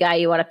not really a guy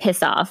you want to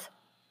piss off.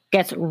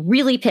 Gets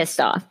really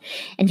pissed off.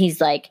 And he's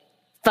like,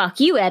 fuck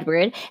you,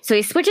 Edward. So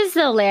he switches to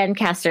the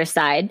Lancaster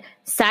side,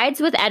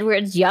 sides with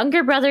Edward's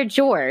younger brother,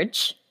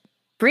 George,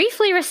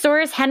 briefly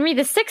restores Henry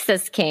VI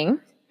as king,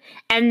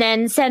 and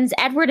then sends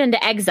Edward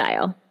into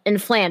exile in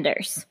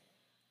Flanders.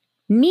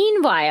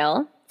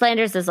 Meanwhile,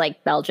 Flanders is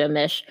like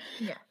Belgium-ish.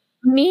 Yeah.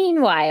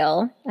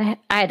 Meanwhile, I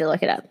had to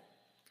look it up.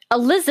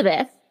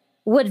 Elizabeth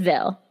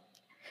Woodville,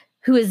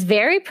 who is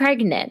very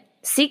pregnant,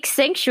 seeks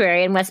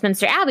sanctuary in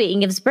Westminster Abbey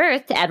and gives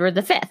birth to Edward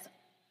V,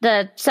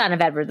 the son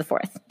of Edward IV.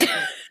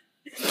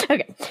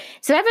 Okay,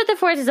 so Edward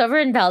IV is over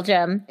in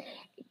Belgium,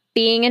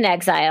 being in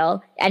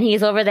exile, and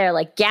he's over there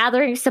like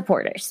gathering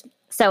supporters.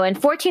 So in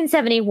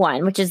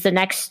 1471, which is the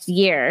next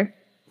year,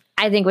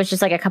 I think was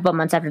just like a couple of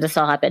months after this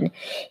all happened,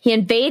 he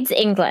invades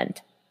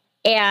England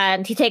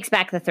and he takes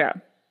back the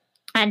throne.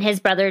 And his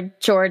brother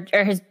George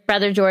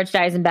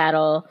dies in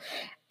battle.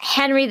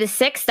 Henry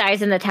VI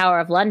dies in the Tower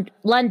of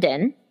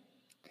London.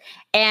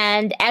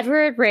 And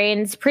Edward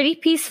reigns pretty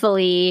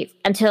peacefully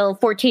until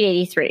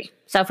 1483.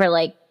 So for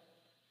like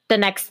the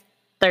next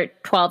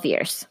 12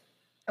 years.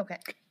 Okay.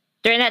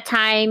 During that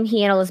time,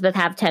 he and Elizabeth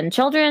have 10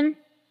 children.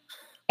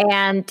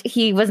 And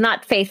he was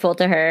not faithful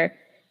to her.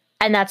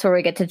 And that's where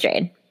we get to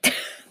Jane.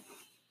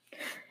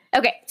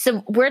 Okay,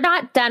 so we're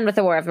not done with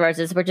the War of the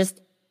Roses. We're just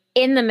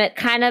in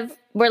the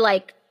we're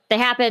like, they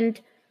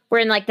happened. We're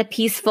in like the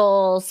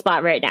peaceful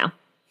spot right now.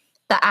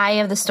 The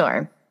eye of the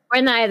storm. We're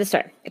in the eye of the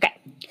storm. Okay.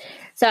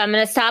 So I'm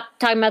going to stop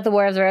talking about the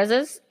War of the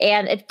Roses.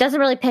 And it doesn't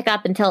really pick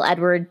up until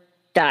Edward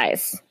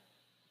dies.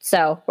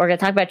 So we're going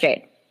to talk about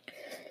Jane.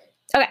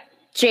 Okay.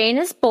 Jane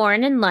is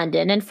born in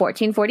London in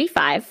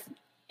 1445.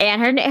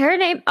 And her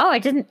name, I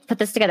didn't put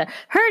this together.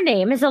 Her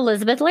name is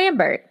Elizabeth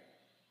Lambert.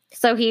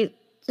 So he's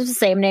the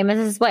same name as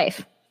his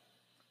wife.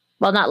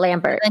 Well, not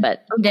Lambert,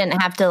 but he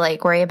didn't have to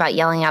like worry about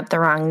yelling out the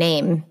wrong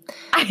name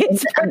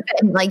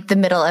in like the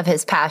middle of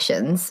his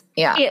passions.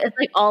 Yeah. It's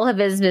like all of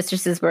his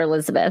mistresses were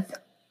Elizabeth.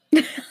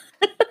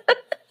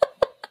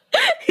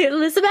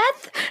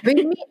 Elizabeth?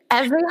 Bring me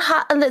every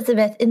hot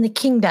Elizabeth in the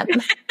kingdom.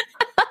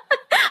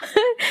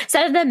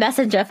 Send the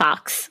messenger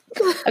fox.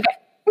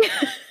 Okay.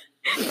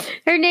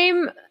 Her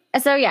name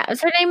is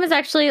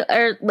actually,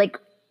 or like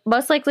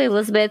most likely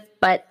Elizabeth,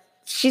 but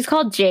she's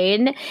called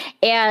Jane.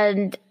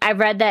 And I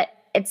read that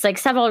it's like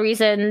several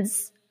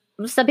reasons.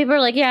 Some people are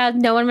like, yeah,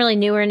 no one really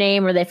knew her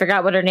name or they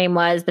forgot what her name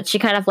was, but she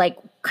kind of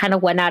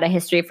went out of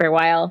history for a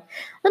while.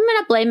 I'm going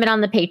to blame it on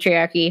the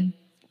patriarchy.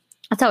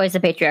 That's always the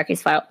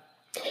patriarchy's fault.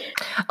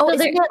 Oh,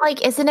 so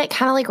isn't it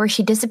kind of like where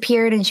she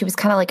disappeared and she was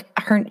kind of like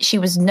she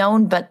was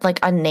known but like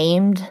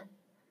unnamed?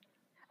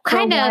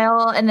 Kind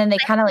of, and then they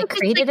kind of like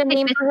created a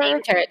name for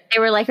her. They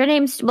were like, her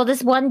name's, well,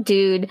 this one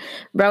dude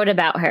wrote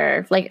about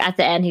her. Like at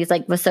the end, he's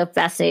like, was so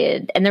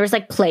fascinated. And there was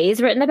like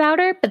plays written about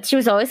her, but she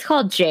was always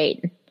called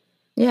Jane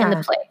in the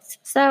plays.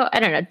 So I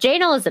don't know.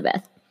 Jane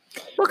Elizabeth.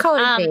 We'll call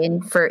her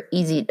Jane for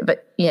easy,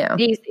 but you know.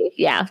 Easy,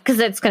 yeah, because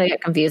it's going to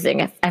get confusing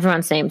if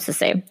everyone's name's the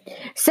same.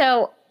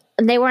 So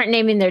they weren't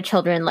naming their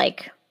children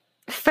like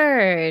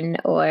Fern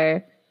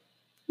or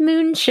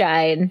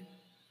Moonshine.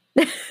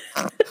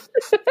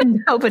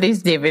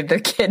 Nobody's naming their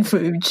kid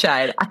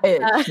Moonshine. I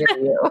assure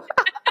you.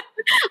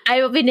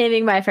 I will be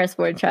naming my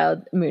firstborn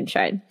child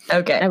Moonshine.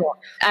 Okay.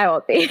 I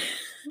won't be.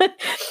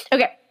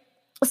 Okay.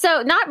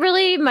 So not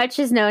really much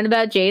is known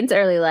about Jane's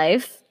early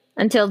life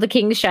until the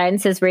king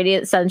shines his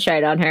radiant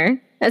sunshine on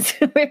her. As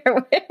we're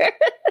aware.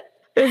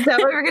 Is that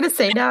what we're going to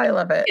say now? I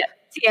love it. Yeah.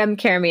 TM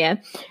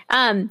Caramia.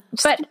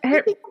 But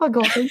her a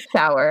golden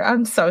shower.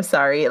 I'm so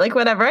sorry. Like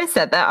whenever I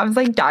said that, I was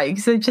like dying.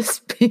 So it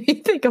just made me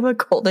think of a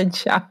golden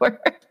shower.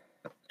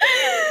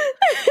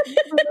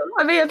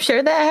 I mean, I'm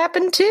sure that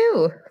happened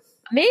too.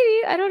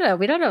 Maybe. I don't know.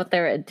 We don't know what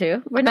they're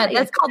into.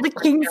 That's called the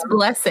king's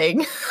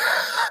blessing.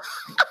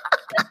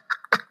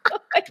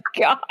 my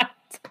God.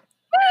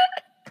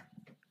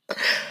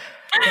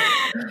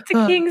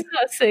 The king's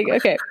tossing.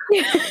 Okay.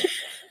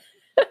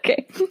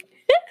 Okay.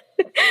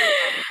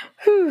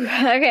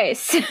 Okay.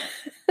 So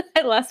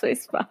I lost my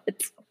spot.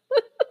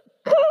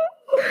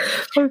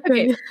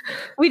 Okay.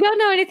 We don't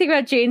know anything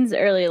about Jane's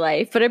early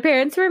life, but her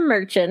parents were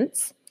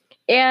merchants,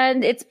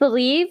 and it's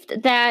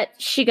believed that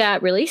she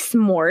got really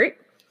smart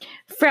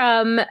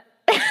from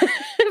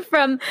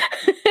from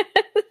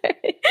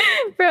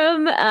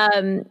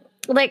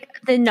like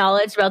the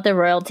knowledge about the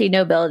royalty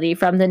nobility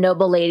from the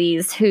noble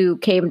ladies who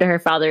came to her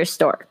father's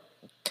store.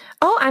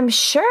 Oh, I'm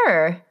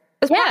sure.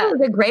 It's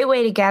probably a great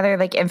way to gather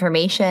like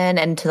information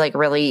and to like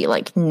really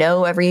like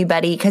know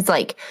everybody, because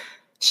like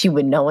she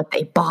would know what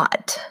they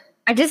bought.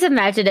 I just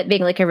imagine it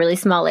being like a really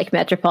small like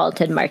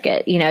metropolitan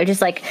market, you know,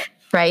 just like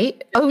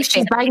right. Oh,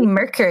 she's buying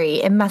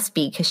mercury. It must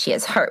be because she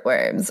has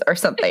heartworms or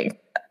something.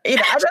 You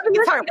know, I don't think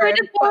it's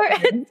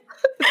heartworms.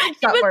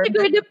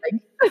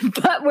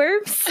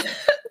 Buttworms.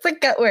 It's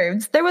like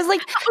gutworms. There was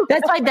like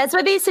that's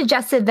why they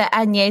suggested that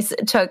Agnes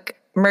took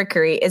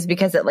mercury, is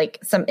because it like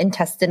some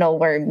intestinal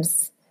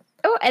worms.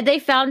 Oh, and they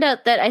found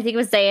out that I think it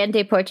was Diane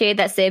de Poitiers,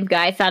 that same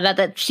guy, found out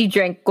that she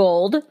drank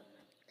gold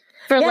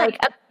for like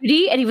a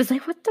beauty, and he was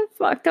like, "What the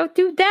fuck? Don't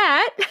do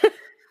that."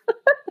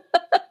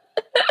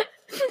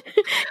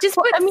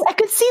 I mean, I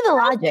could see the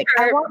logic.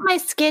 I want my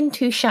skin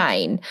to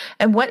shine,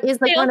 and what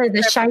is like one of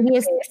the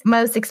shiniest,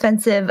 most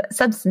expensive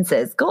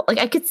substances? Gold. Like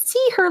I could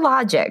see her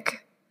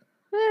logic.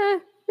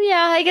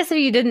 Yeah, I guess if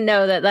you didn't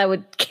know that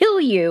would kill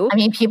you. I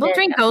mean, people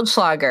drink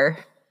Goldschlager.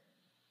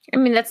 I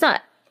mean, that's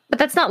not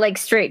like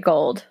straight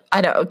gold.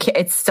 I know. Okay,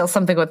 it's still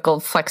something with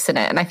gold flecks in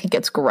it, and I think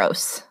it's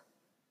gross.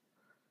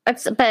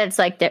 But it's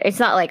like it's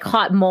not like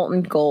hot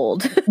molten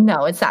gold.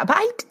 No, it's not. But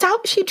I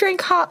doubt she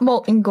drank hot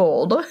molten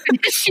gold.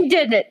 She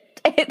didn't.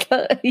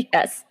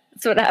 Yes,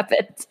 that's what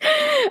happened.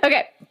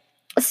 Okay,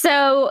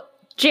 so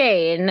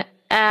Jane,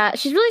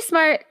 she's really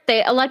smart.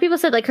 A lot of people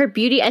said like her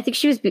beauty. I think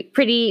she was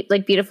pretty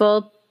like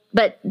beautiful,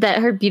 but that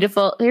her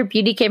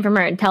beauty came from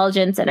her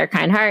intelligence and her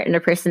kind heart and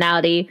her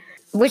personality.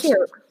 Which,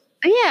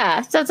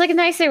 yeah, so it's like a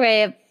nicer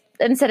way of,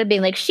 instead of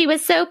being like she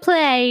was so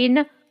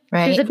plain.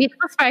 Right, she was a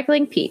beautiful,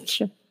 sparkling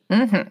peach.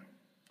 Mm-hmm.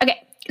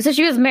 Okay, so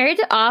she was married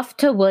off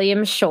to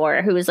William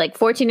Shore, who was like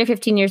 14 or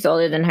 15 years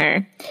older than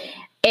her.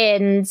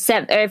 In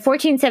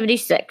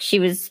 1476, she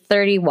was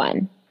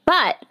 31.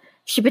 But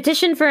she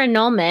petitioned for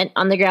annulment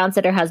on the grounds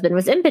that her husband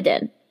was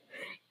impotent.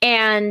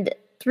 And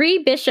 3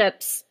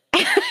 bishops...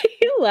 Are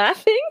you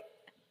laughing?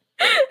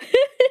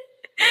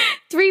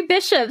 3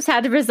 bishops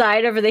had to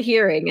preside over the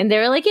hearing. And they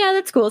were like, yeah,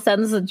 that's cool.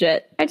 Sounds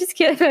legit. I just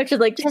can't imagine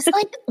like... Just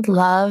like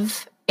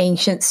love...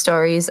 ancient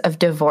stories of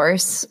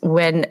divorce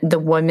when the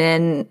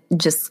women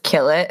just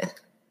kill it.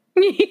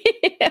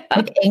 Yeah.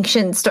 Like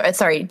ancient stories.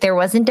 Sorry, there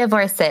wasn't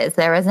divorces.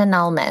 There was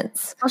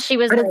annulments. Well, she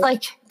was.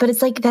 But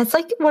it's like that's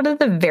like one of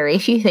the very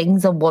few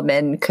things a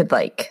woman could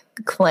like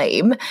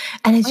claim.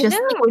 And it's just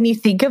like when you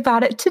think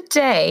about it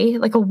today,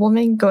 like a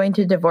woman going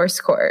to divorce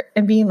court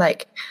and being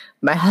like,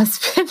 "My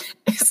husband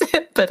is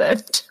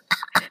impotent."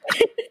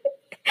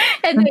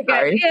 And they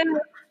go, yeah,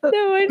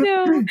 no, I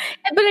know.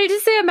 But I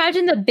just say,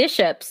 imagine the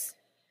bishops.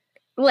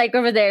 Like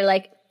over there,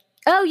 like,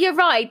 oh, you're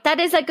right. That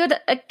is a good.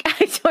 I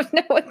don't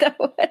know what that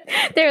was.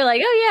 They were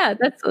like, oh yeah,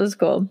 that was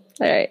cool.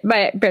 All right,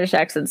 my British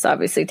accent's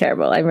obviously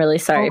terrible. I'm really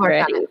sorry,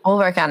 Britt. We'll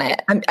work on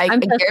it. I'm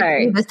so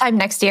sorry. This time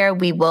next year,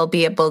 we will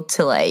be able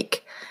to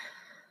like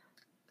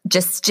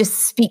just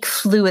speak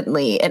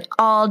fluently in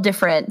all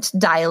different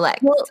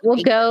dialects.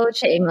 We'll go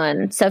to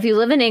England. So if you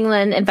live in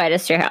England, invite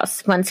us to your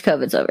house once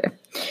COVID's over.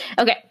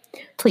 Okay,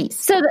 please.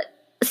 So the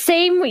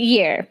same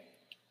year,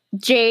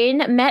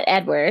 Jane met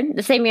Edward,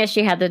 the same year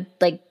she had the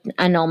like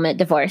annulment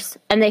divorce,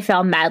 and they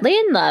fell madly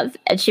in love,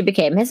 and she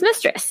became his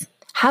mistress.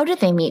 How did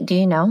they meet? Do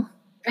you know?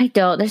 I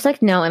don't. There's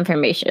like no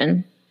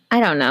information.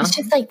 I don't know. It's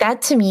just like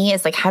that to me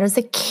is like, how does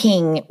a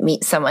king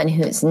meet someone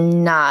who's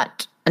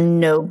not a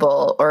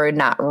noble or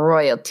not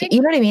royalty?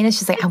 You know what I mean? It's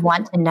just like, I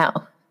want to know.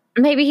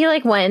 Maybe he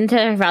like went into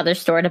her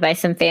father's store to buy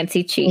some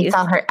fancy cheese. He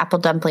saw her apple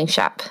dumpling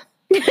shop.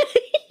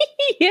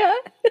 Yeah.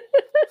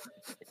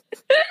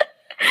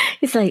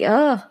 He's like,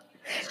 oh.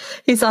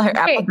 He saw her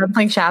apple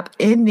dumpling shop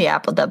in the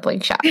apple dumpling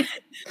shop.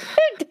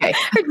 Okay.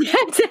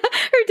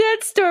 Her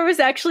dad's store was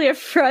actually a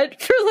front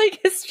for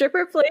like a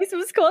stripper place. It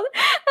was called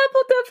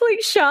Apple Dumpling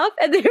Shop,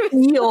 and there was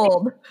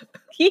Yield.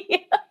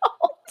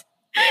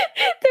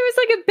 There was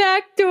like a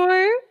back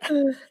door.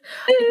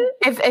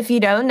 If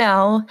you don't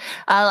know,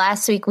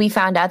 last week we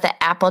found out that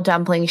Apple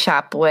Dumpling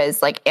Shop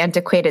was like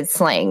antiquated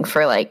slang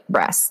for like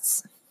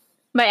breasts.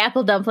 My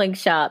Apple Dumpling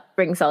Shop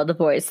brings all the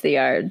boys to the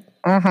yard,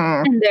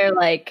 and they're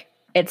like,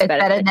 it's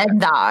better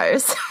than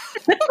ours.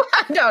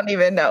 I don't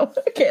even know.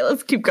 Okay,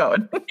 let's keep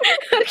going.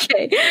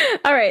 Okay.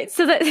 All right.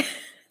 So this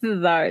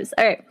is ours.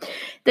 All right.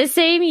 The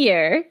same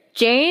year,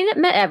 Jane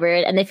met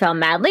Edward and they fell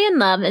madly in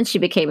love and she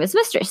became his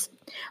mistress.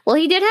 Well,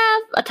 he did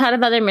have a ton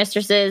of other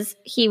mistresses.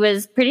 He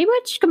was pretty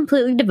much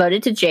completely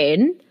devoted to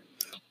Jane.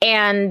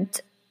 And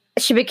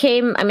she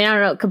became, I mean, I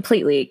don't know,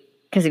 completely.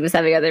 because he was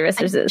having other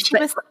mistresses. She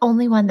was the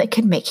only one that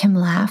could make him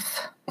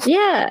laugh.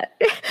 Yeah.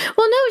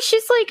 Well, no,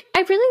 she's like,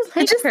 I really like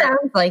her. It just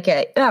sounds like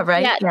it. Yeah,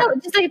 right? Yeah. No,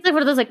 just like, it's like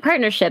one of those like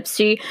partnerships.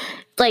 She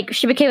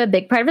became a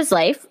big part of his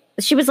life.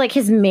 She was like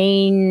his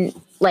main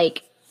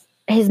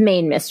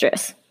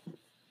mistress.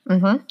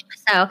 Mm-hmm.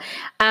 So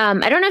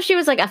I don't know if she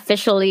was like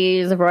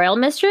officially the royal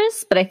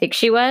mistress, but I think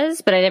she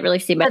was. But I didn't really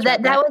see much.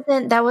 But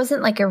that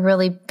wasn't like a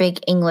really big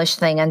English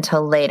thing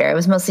until later. It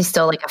was mostly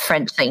still like a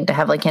French thing to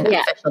have like an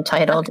official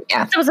title.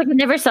 Yeah, I was like, I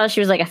never saw she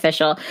was like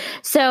official.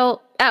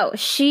 So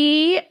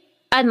she,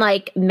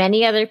 unlike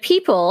many other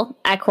people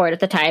at court at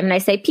the time, and I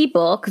say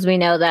people because we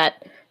know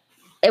that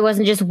it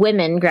wasn't just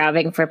women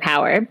grabbing for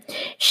power.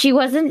 She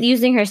wasn't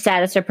using her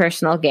status for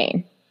personal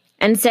gain.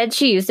 Instead,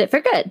 she used it for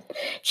good.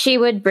 She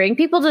would bring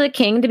people to the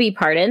king to be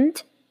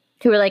pardoned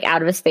who were like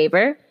out of his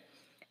favor.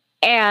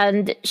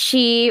 And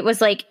she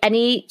was like,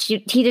 he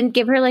didn't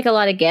give her like a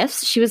lot of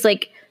gifts. She was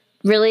like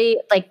really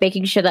like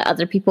making sure that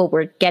other people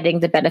were getting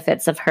the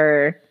benefits of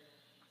her,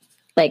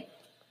 like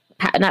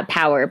not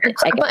power, but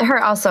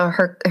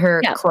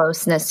her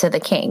closeness to the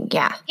king.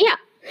 Yeah. Yeah.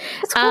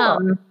 That's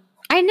cool.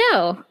 I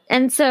know.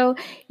 And so,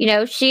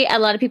 a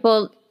lot of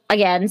people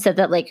again said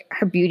that like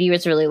her beauty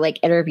was really like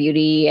inner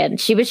beauty,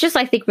 and she was just,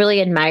 I think, really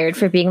admired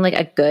for being like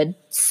a good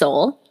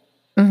soul.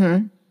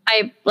 Mm-hmm.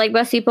 I like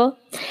most people.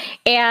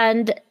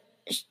 And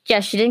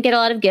yeah, she didn't get a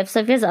lot of gifts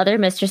of his other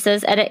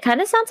mistresses, and it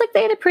kind of sounds like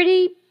they had a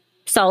pretty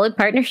solid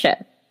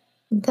partnership.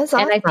 That's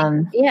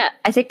awesome.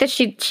 I think that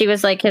she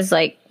was like his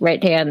like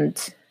right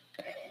hand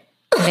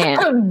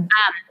man.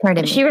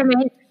 She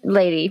remained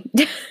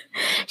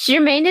she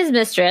remained his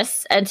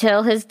mistress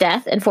until his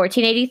death in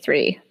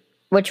 1483,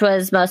 which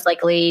was most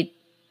likely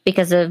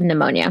because of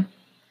pneumonia.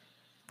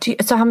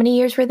 So how many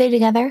years were they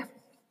together?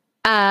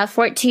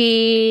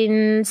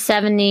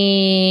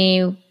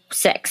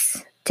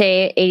 1476 to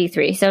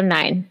 83, so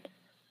 9.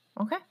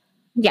 Okay.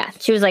 Yeah,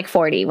 she was like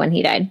 40 when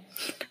he died,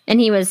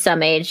 and he was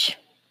some age.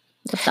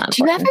 Do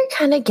you ever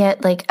kind of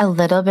get like a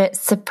little bit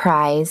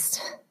surprised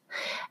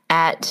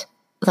at,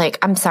 like,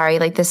 I'm sorry,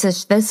 like this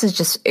is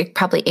just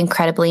probably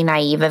incredibly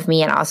naive of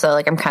me, and also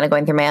like I'm kind of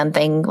going through my own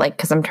thing, like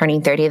because I'm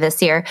turning 30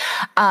 this year.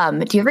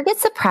 Do you ever get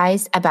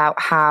surprised about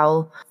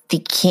how the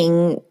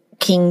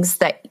kings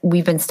that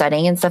we've been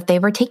studying and stuff, they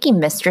were taking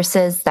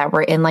mistresses that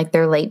were in like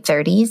their late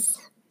 30s?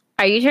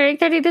 Are you turning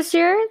 30 this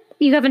year?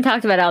 You haven't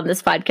talked about it on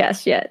this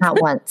podcast yet.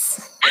 Not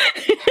once.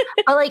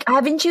 But like,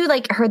 haven't you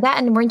like heard that,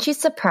 and weren't you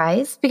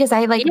surprised? Because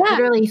I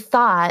literally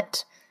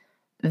thought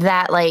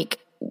that like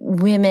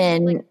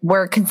women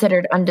were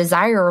considered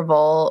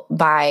undesirable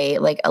by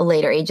like a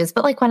later ages.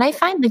 But like when I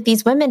find like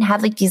these women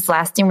had like these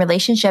lasting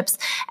relationships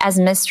as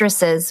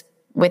mistresses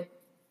with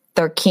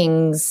their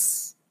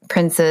kings,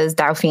 princes,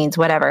 dauphins,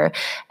 whatever,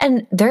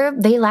 and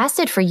they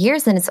lasted for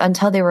years, and it's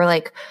until they were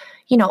like,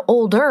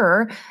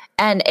 older,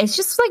 and it's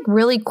just like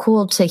really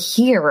cool to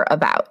hear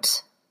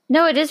about.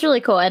 No, it is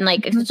really cool, and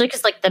like it's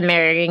just like the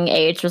marrying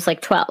age was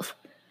like 12.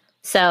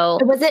 So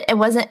it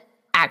wasn't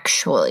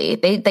actually,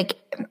 they like,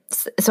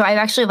 so I've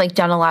actually like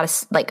done a lot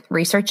of like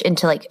research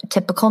into like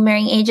typical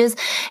marrying ages.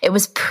 It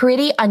was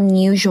pretty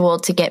unusual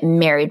to get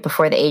married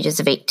before the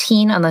ages of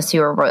 18 unless you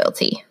were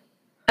royalty.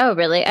 Oh,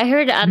 really? I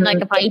heard on like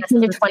a podcast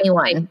 18 to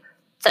 21.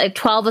 So like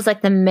 12 was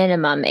like the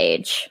minimum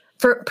age.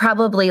 For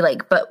probably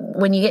like, but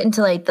when you get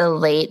into like the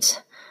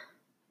late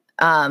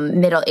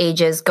Middle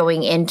Ages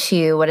going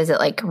into, what is it,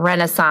 like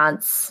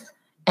Renaissance,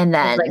 and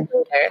then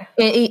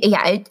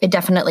it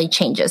definitely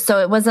changes. So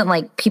it wasn't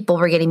like people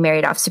were getting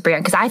married off super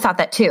young, because I thought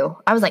that too.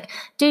 I was like,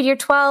 dude, you're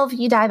 12,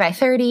 you die by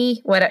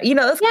 30. What,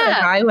 that's kind of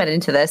how I went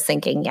into this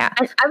thinking. Yeah,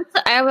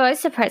 I'm always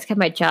surprised because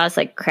my jaw's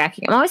like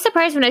cracking. I'm always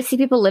surprised when I see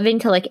people living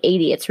to like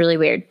 80. It's really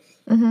weird.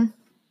 Mm-hmm.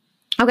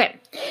 Okay,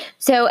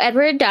 so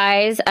Edward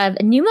dies of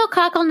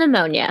pneumococcal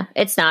pneumonia.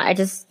 It's not. I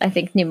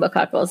think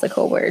pneumococcal is a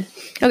cool word.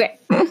 Okay,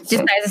 just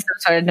dies of some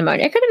sort of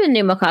pneumonia. It could have been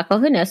pneumococcal.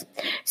 Who knows?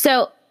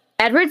 So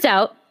Edward's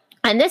out,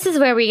 and this is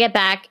where we get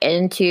back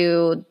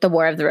into the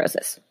War of the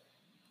Roses.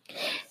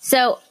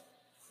 So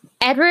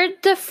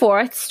Edward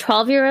IV's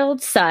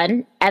 12-year-old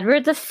son,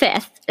 Edward V,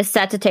 is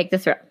set to take the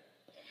throne.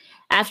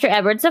 After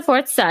Edward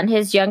IV's son,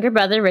 his younger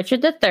brother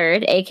Richard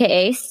III,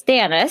 a.k.a.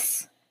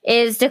 Stannis,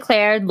 is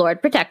declared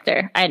Lord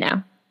Protector. I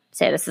know.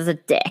 Stannis is a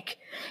dick.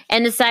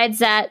 And decides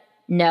that,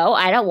 no,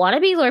 I don't want to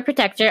be Lord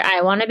Protector.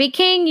 I want to be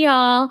king,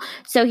 y'all.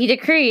 So he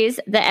decrees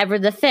that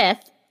Edward V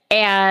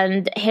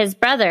and his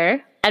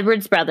brother,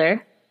 Edward's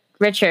brother,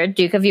 Richard,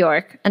 Duke of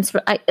York, and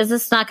is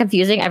this not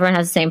confusing? Everyone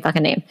has the same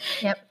fucking name.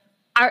 Yep.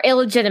 Are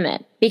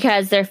illegitimate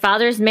because their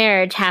father's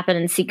marriage happened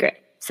in secret.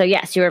 So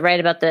yes, you were right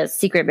about the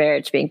secret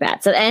marriage being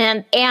bad. So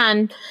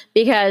and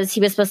because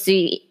he was supposed to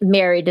be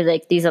married to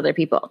like these other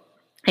people.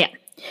 Yeah.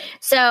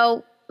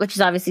 So, which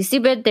is obviously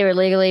stupid. They were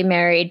legally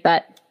married,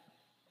 but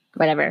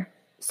whatever.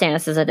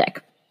 Stannis is a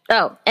dick.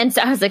 Oh, and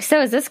so I was like,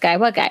 so is this guy.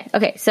 What guy?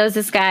 Okay, so is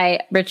this guy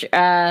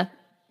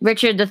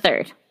Richard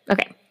III.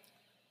 Okay.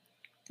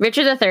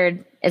 Richard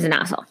III is an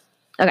asshole.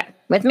 Okay,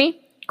 with me?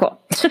 Cool.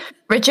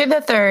 Richard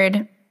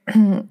III.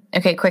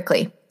 Okay,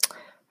 quickly.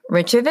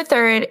 Richard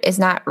III is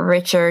not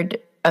Richard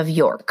of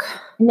York.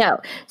 No.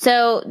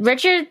 So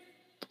Richard,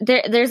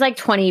 there's like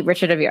 20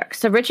 Richard of York.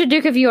 So Richard,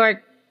 Duke of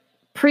York,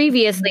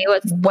 previously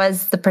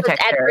was the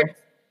protector. Edward's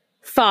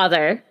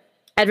father,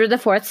 Edward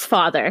IV's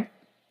father.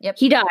 Yep.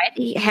 He died.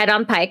 He head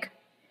on pike.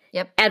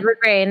 Yep. Edward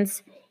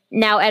reigns.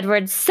 Now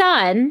Edward's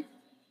son,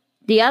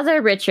 the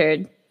other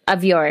Richard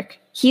of York,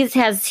 he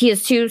has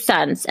 2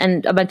 sons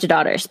and a bunch of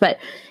daughters, but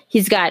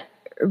he's got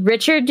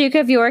Richard, Duke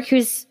of York,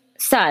 who's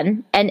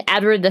son, and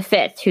Edward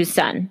V, who's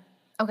son.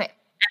 Okay.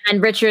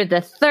 And Richard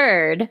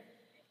III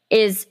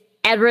is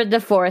Edward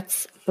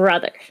IV's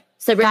brother.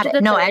 So Got Richard it.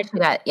 III. No, I actually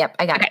got it. Yep,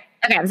 I got it.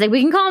 Okay, I was like,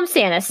 we can call him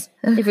Stannis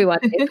if we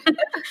want to.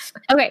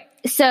 Okay,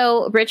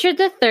 so Richard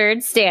III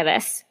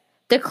Stannis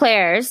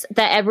declares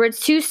that Edward's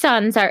 2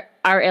 sons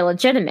are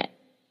illegitimate.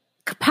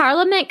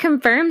 Parliament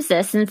confirms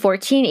this in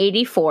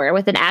 1484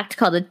 with an act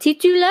called the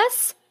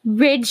Titulus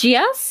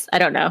Regius. I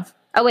don't know.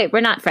 Oh wait,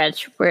 we're not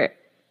French. We're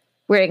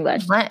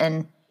English.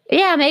 Latin.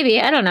 Yeah, maybe.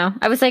 I don't know.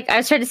 I was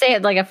trying to say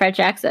it like a French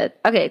accent.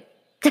 Okay.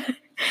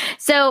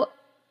 So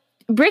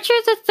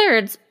Richard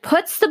III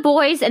puts the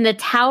boys in the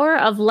Tower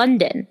of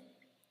London.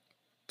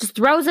 Just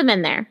throws them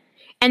in there.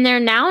 And they're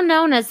now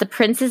known as the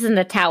Princes in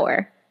the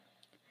Tower.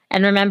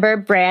 And remember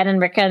Bran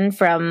and Rickon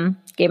from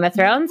Game of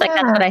Thrones? Like,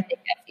 that's what I think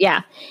of.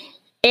 Yeah.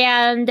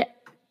 And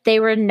they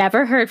were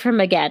never heard from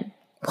again.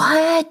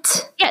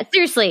 What? Yeah,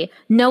 seriously.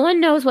 No one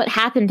knows what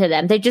happened to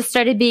them. They just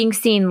started being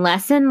seen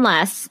less and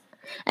less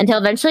until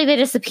eventually they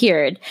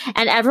disappeared.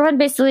 And everyone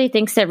basically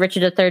thinks that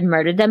Richard III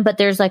murdered them, but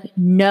there's like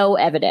no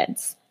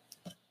evidence.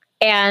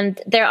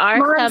 And there are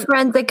some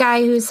friends, the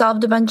guy who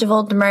solved a bunch of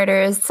old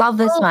murders. Solve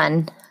this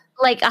one.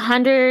 Like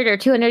 100 or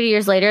 200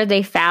 years later,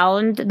 they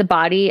found the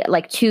body,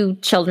 like 2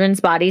 children's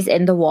bodies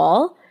in the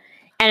wall.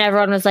 And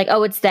everyone was like,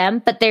 oh, it's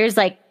them. But there's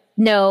like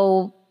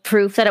no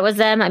proof that it was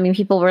them. I mean,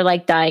 people were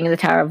like dying in the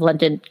Tower of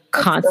London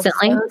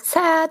constantly. So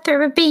sad. They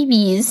were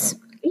babies.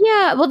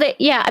 Yeah. Well,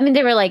 I mean,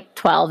 they were like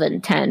 12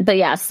 and 10, but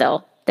yeah,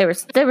 still they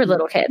were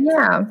little kids.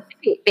 Yeah.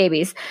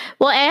 Babies.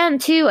 Well,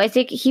 and too, I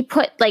think he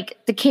put like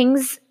the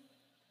kings,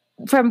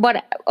 from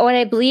what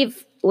I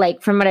believe,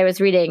 like from what I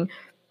was reading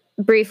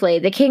briefly,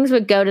 the kings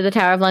would go to the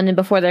Tower of London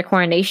before their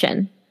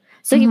coronation.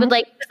 So he would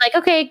like,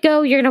 okay,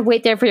 go, you're going to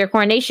wait there for your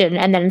coronation.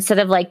 And then instead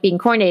of like being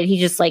coronated, he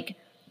just like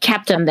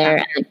kept them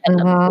there.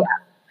 And,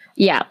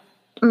 yeah.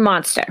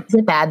 Monster. Is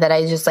it bad that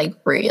I just like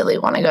really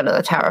want to go to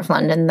the Tower of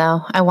London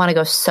though? I want to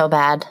go so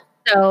bad.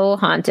 So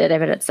haunted. I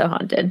bet it's so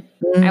haunted.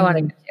 I want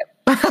to go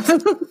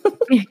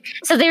too.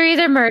 So they were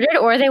either murdered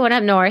or they went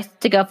up north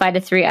to go find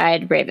a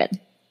 3-eyed raven.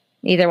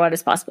 Either one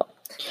is possible.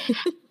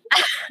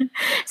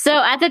 So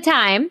at the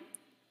time,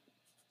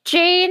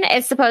 Jane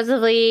is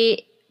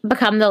supposedly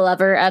become the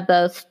lover of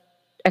both.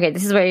 Okay,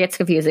 this is where it gets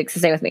confusing, so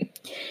stay with me.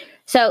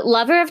 So,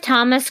 lover of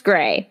Thomas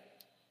Grey,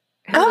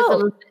 who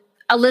was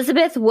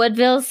Elizabeth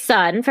Woodville's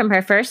son from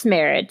her first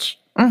marriage.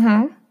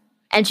 Mm-hmm.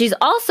 And she's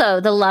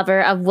also the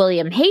lover of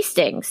William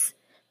Hastings,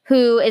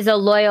 who is a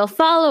loyal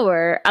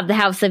follower of the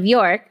House of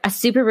York, a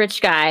super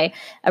rich guy,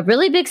 a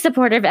really big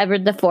supporter of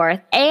Edward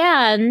IV,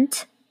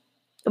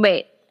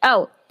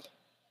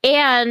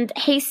 and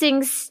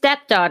Hastings'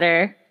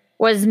 stepdaughter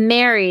was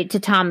married to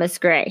Thomas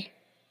Grey.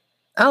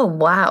 Oh,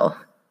 wow.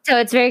 So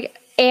it's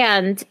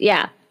and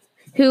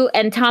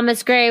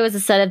Thomas Grey was the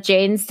son of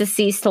Jane's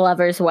deceased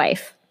lover's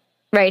wife.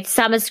 Right?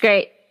 Thomas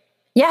Grey.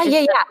 Yeah.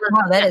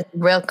 Wow, that is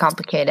real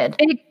complicated.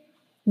 Big,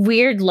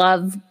 weird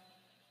love.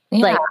 Yeah.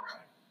 Like,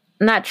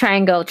 not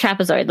triangle,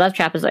 trapezoid. Love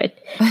trapezoid.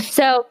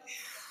 So.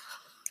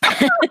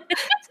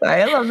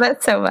 Sorry, I love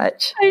that so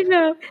much. I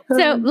know.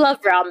 So, love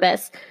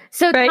rhombus.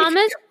 So, right.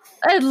 Thomas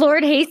and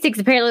Lord Hastings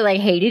apparently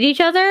like hated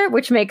each other,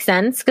 which makes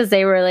sense because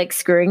they were like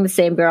screwing the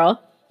same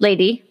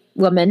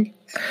woman.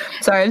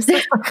 Sorry, I'm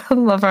still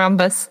love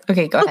rhombus.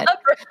 Okay, go ahead.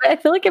 I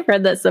feel like I've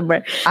heard that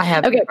somewhere. I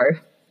have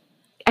never.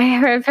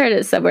 I've heard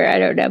it somewhere. I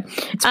don't know.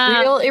 It's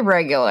real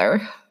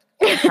irregular.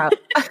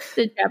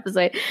 The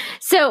trapezoid.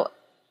 So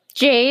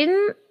Jane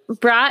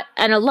brought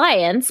an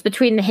alliance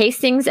between the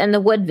Hastings and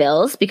the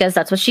Woodvilles because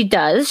that's what she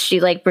does. She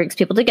like brings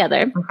people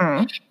together.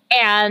 Mm-hmm.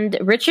 And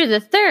Richard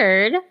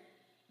III,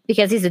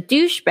 because he's a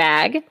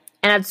douchebag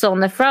and had stolen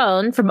the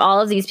throne from all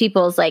of these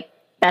people's like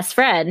best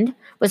friend,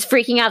 was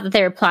freaking out that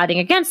they were plotting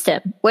against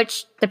him,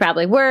 which they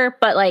probably were,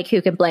 but like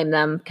who can blame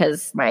them?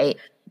 Because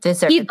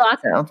he'd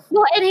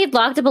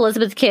locked up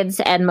Elizabeth's kids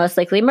and most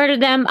likely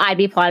murdered them. I'd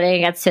be plotting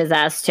against his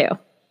ass too.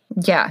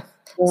 Yeah.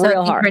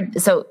 Real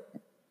hard. So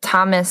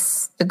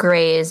Thomas the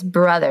Grey's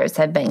brothers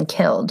had been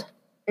killed.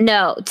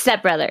 No,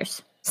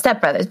 stepbrothers.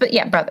 But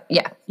yeah, brother.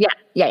 Yeah.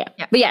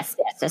 But yes,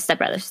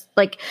 stepbrothers.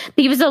 Like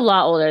he was a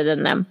lot older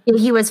than them.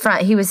 He was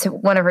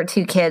one of her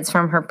 2 kids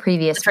from her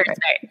previous marriage.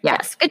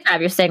 Yes, good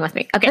job. You're staying with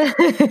me. Okay.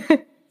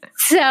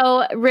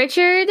 So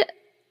Richard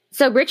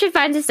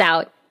finds this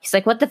out. He's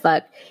like, what the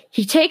fuck?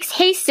 He takes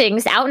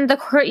Hastings out in the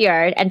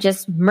courtyard and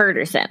just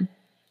murders him.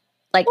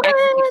 Like,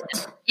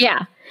 executes him.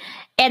 Yeah.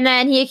 And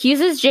then he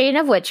accuses Jane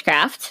of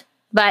witchcraft,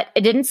 but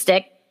it didn't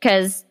stick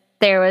because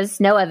there was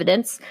no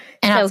evidence.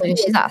 And also,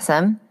 she's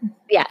awesome.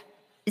 Yeah.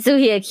 So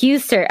he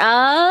accused her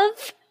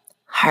of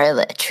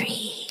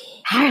harlotry.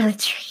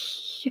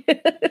 Harlotry.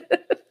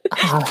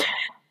 Oh.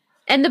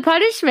 And the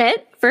punishment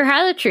for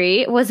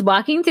harlotry was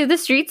walking through the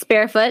streets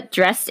barefoot,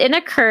 dressed in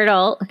a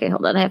kirtle. Okay,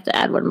 hold on. I have to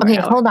add one more.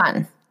 Okay, hold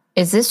on.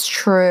 Is this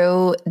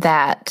true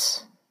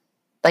that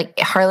like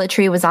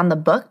harlotry was on the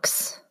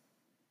books?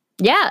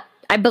 Yeah,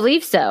 I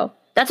believe so.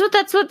 That's what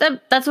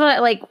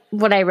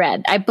I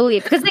read. I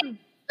believe because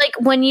like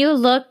when you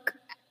look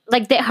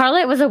like the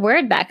harlot was a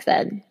word back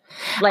then.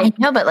 Like I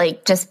know, but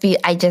like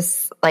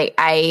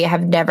I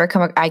have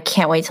never I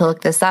can't wait to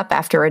look this up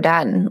after we're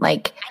done.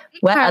 Like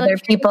what other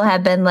people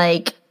have been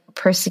like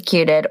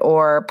persecuted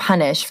or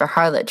punished for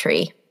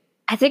harlotry?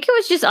 I think it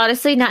was just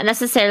honestly not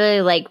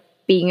necessarily like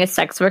being a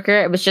sex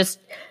worker. It was just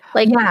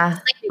like,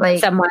 like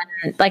someone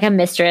like a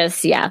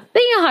mistress. Yeah.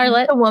 Being a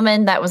harlot. A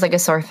woman that was like a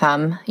sore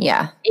thumb.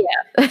 Yeah.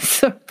 Yeah.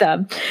 Sore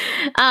thumb.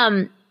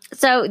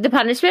 So the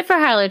punishment for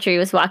harlotry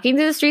was walking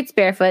through the streets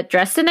barefoot,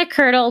 dressed in a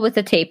kirtle with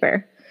a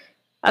taper.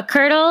 A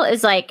kirtle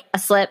is like a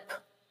slip,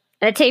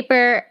 and a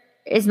taper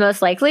is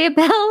most likely a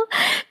bell.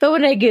 But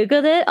when I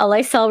Googled it, all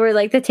I saw were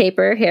like the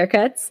taper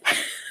haircuts.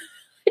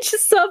 I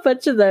just saw a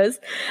bunch of those.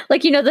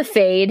 Like, the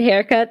fade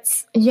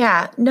haircuts.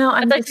 Yeah. No,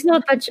 I think it's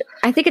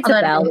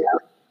a bell.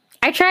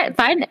 I tried to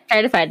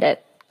find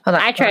it. Hold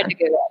on. I tried to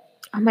Google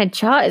it. Oh, my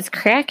jaw is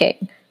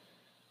cracking.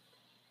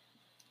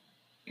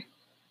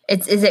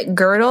 Is it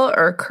girdle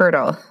or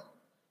kirtle?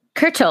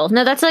 Kirtle.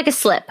 No, that's like a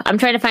slip. I'm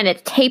trying to find a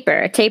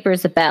taper. A taper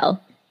is a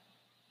bell.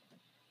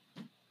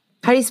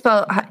 How do you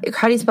spell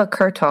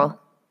kirtle?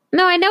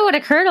 No, I know what a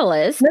kirtle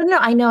is. No,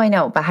 I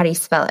know, but how do you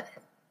spell it?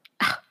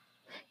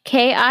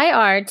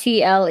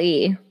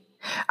 Kirtle.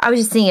 I was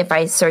just seeing if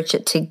I search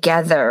it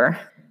together.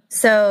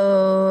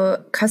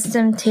 So,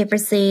 custom taper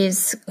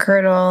sleeves,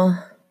 kirtle.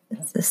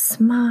 It's the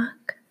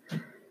smock.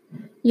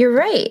 You're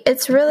right.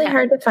 It's really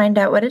hard to find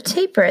out what a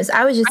taper is.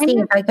 I was just seeing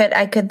if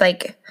I could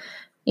like,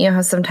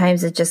 how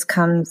sometimes it just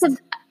comes.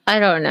 I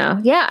don't know.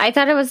 Yeah, I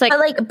thought it was like,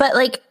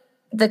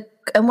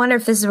 I wonder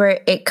if this is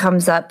where it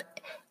comes up.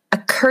 A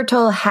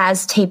kirtle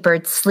has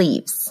tapered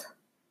sleeves.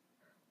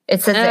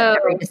 It says it in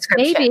every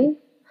description.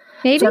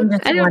 Maybe. So I'm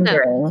just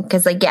wondering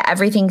because,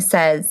 everything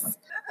says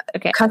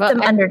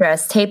custom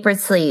underdress, tapered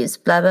sleeves,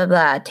 blah blah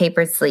blah,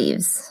 tapered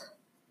sleeves.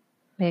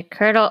 A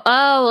kirtle.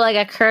 Oh, like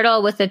a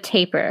kirtle with a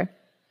taper.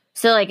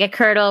 So like a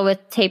kirtle with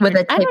tapered.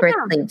 With a tapered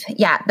sleeve.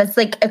 Yeah, that's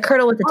like a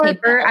kirtle with a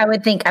taper. I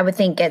would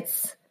think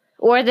it's.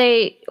 Or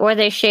they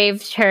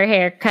shaved her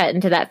hair cut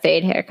into that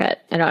fade haircut.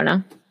 I don't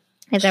know.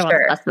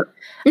 Sure.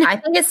 I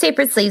think it's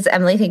tapered sleeves.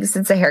 Emily thinks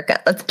it's a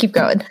haircut. Let's keep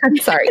going. I'm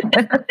sorry.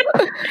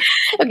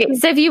 Okay,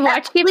 so if you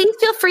watch, please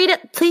feel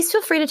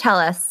free to tell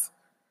us.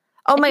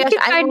 Oh my gosh,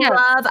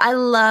 I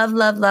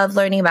love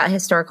learning about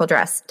historical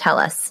dress. Tell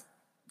us.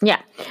 Yeah,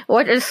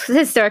 what is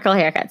historical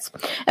haircuts?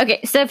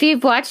 Okay, so if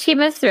you've watched Game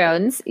of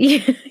Thrones,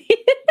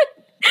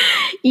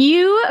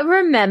 you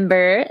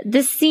remember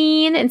the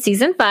scene in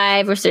season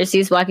 5 where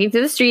Cersei's walking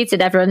through the streets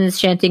and everyone is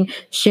chanting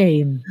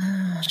 "Shame,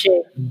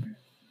 shame."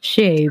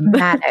 Shame.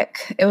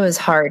 Dramatic. It was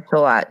hard to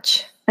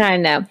watch. I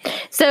know.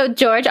 So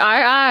George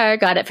R.R.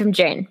 got it from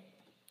Jane.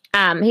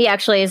 He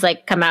actually has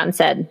come out and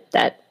said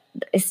that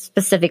it's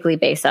specifically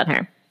based on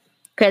her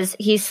because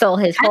he stole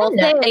his whole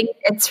thing.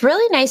 It's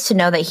really nice to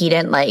know that he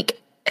didn't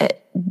make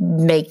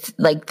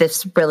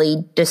this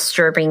really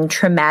disturbing,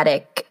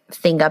 traumatic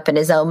thing up in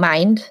his own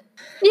mind.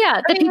 Yeah,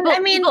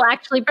 people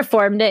actually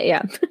performed it.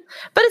 Yeah,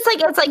 but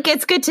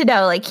it's good to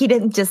know he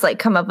didn't just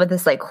come up with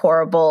this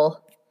horrible.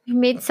 He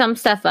made some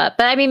stuff up,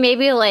 but I mean,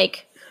 maybe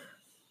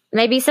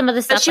some of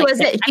the stuff. But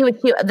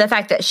the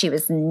fact that she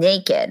was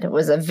naked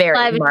was a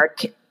very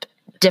marked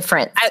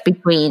difference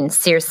between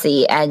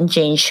Cersei and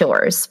Jane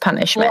Shor's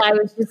punishment. Well, I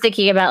was just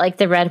thinking about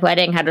the Red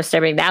Wedding, how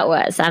disturbing that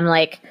was. I'm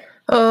like,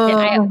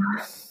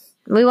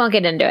 we won't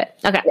get into it.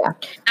 Okay, yeah.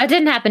 That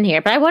didn't happen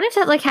here, but I wanted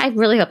to I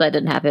really hope that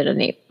didn't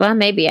happen. Well,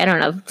 maybe I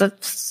don't know.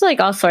 It's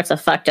all sorts of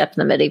fucked up in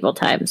the medieval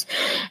times.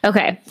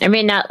 Okay, I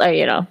mean, not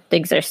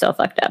things are still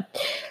fucked up.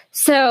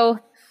 So.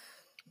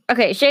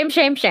 Okay, shame.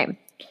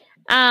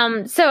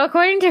 So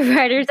according to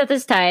writers at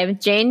this time,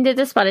 Jane did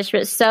this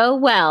punishment so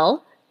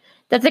well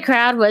that the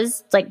crowd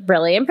was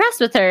really impressed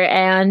with her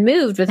and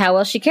moved with how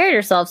well she carried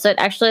herself. So it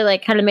actually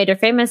kind of made her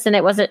famous. And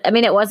it was a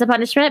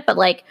punishment, but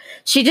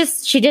she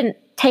didn't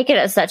take it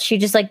as such. She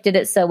just did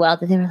it so well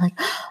that they were like,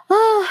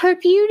 oh, her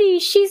beauty,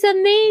 she's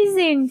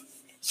amazing.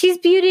 She's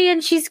beauty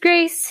and she's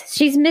grace.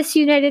 She's Miss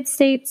United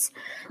States.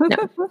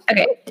 No,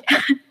 okay.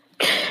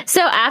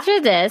 So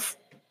after this,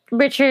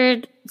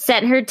 Richard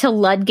sent her to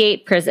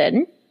Ludgate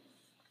Prison.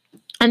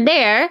 And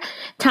there,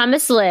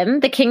 Thomas Lim,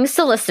 the king's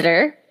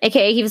solicitor,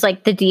 aka he was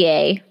the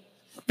DA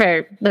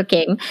for the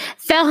king,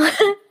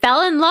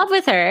 fell in love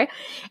with her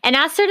and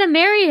asked her to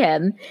marry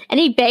him. And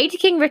he begged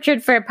King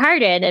Richard for a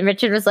pardon. And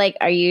Richard was like,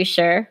 are you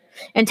sure?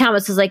 And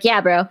Thomas was like, yeah,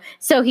 bro.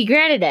 So he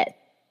granted it.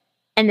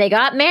 And they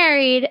got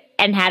married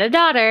and had a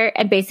daughter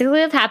and basically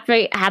lived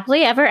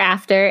happily ever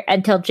after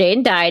until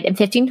Jane died in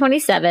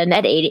 1527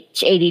 at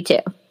age 82.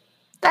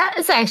 That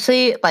is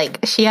actually,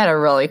 she had a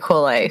really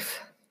cool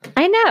life.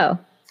 I know.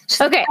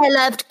 Okay. I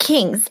loved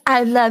kings.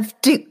 I loved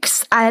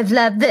dukes. I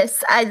love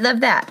this. I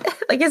love that.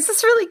 Like, it's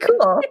just really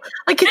cool.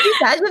 Like, can you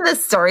imagine the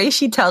story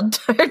she told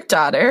her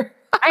daughter?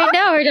 I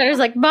know. Her daughter's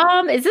like,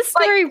 Mom, is this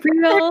story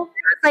real?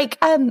 Like,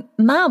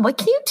 Mom, what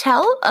can you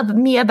tell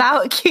me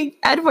about King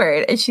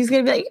Edward? And she's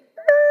going to be like,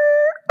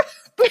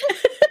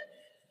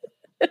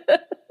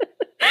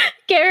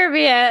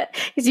 Caribbean,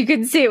 as you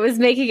can see, it was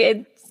making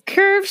a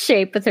curve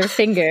shape with her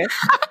finger,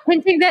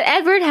 hinting that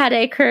Edward had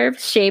a curved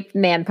shaped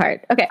man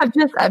part. Okay.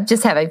 I'm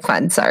just having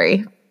fun.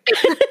 Sorry.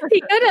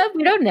 He could have.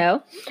 We don't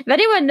know. If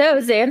anyone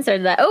knows the answer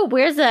to that,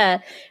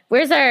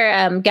 where's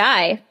our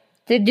guy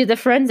to do the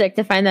forensic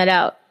to find that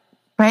out?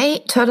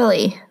 Right?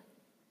 Totally.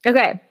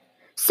 Okay.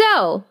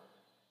 So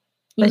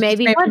you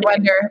maybe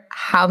wonder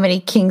how many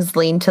kings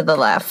lean to the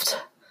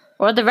left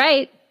or the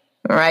right.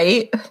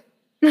 Right?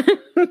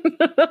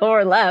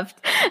 Or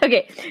left.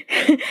 Okay.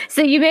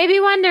 So you may be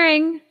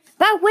wondering,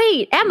 but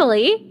wait,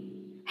 Emily,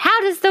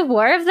 how does the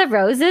War of the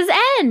Roses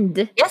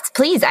end? Yes,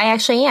 please. I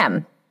actually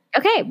am.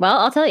 Okay, well,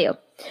 I'll tell you.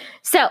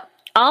 So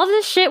all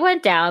this shit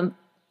went down.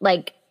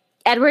 Like,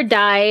 Edward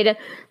died.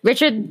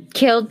 Richard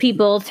killed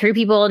people, threw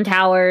people in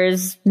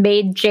towers,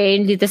 made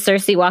Jane do the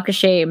Cersei walk of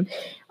shame.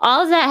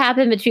 All of that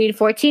happened between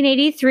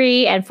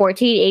 1483 and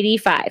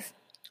 1485.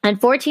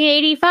 And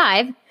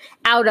 1485,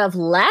 out of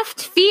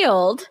left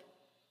field,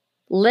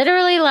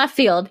 literally left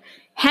field,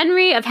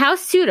 Henry of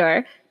House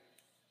Tudor,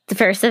 the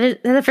first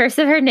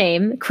of her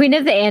name, Queen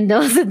of the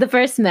Andals and the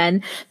First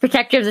Men,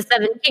 Protector of the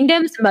Seven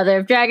Kingdoms, Mother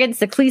of Dragons,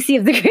 the Khaleesi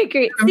of the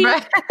Great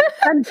Sea,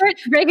 and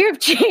Breaker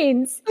of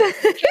Chains,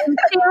 came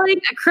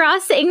sailing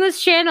across the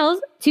English Channel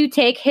to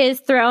take his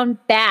throne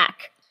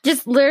back.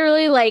 Just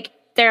literally, like,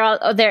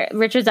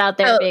 Richard's out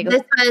there. So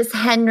this was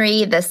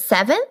Henry the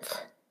Seventh?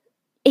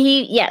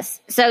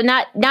 Yes. So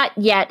not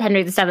yet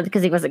Henry the Seventh,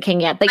 because he wasn't king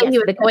yet, but yes, he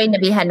was going to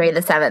be Henry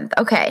the Seventh.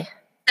 Okay.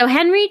 So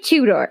Henry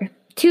Tudor,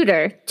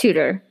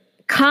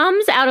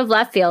 comes out of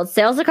left field,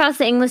 sails across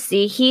the English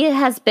Sea. He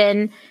has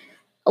been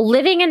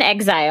living in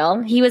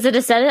exile. He was a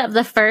descendant of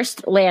the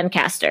first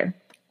Lancaster,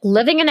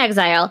 living in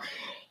exile.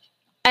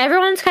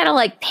 Everyone's kind of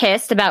like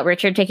pissed about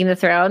Richard taking the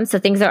throne, so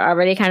things are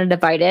already kind of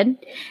divided.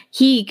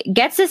 He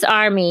gets his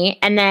army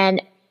and then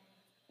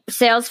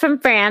sails from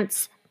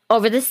France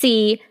over the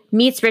sea,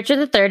 meets Richard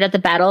III at the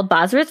Battle of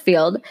Bosworth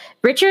Field.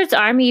 Richard's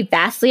army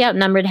vastly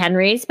outnumbered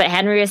Henry's, but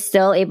Henry is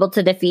still able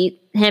to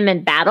defeat him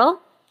in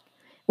battle,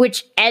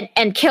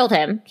 and killed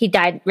him. He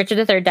died. Richard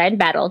III died in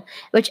battle,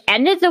 which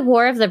ended the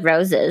War of the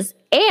Roses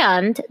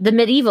and the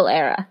medieval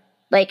era.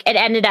 Like, it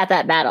ended at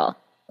that battle.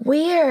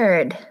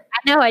 Weird.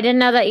 I know. I didn't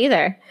know that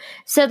either.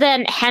 So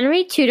then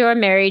Henry Tudor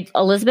married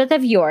Elizabeth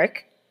of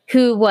York,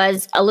 who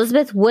was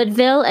Elizabeth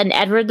Woodville and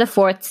Edward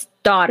IV's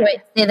daughter.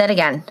 Wait, say that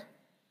again.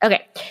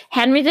 Okay.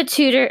 Henry the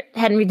Tudor.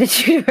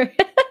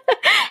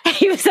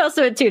 He was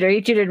also a tutor.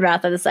 He tutored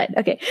Wrath on the side.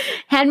 Okay.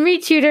 Henry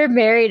Tudor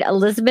married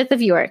Elizabeth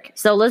of York.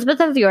 So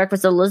Elizabeth of York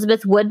was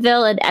Elizabeth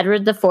Woodville and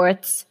Edward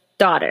IV's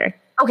daughter.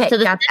 Okay, so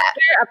the sister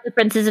of the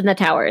Princes in the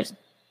Towers.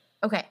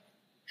 Okay.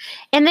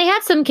 And they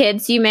had some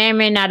kids. You may or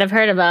may not have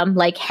heard of them,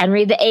 like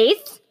Henry VIII.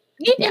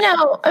 You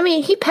know, I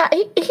mean, he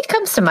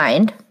comes to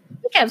mind.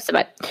 He comes to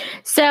mind.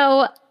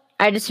 So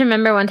I just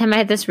remember one time I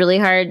had this really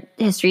hard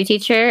history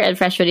teacher at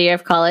freshman year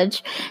of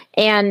college,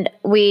 and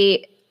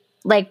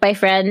my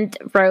friend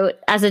wrote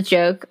as a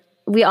joke,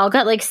 we all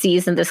got like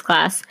C's in this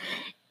class.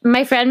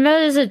 My friend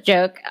wrote as a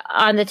joke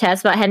on the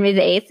test about Henry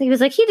VIII. He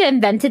was like, he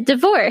invented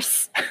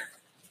divorce.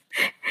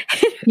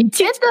 He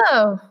did,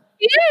 though.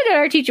 He did.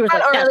 Our teacher was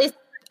like, or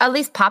at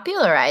least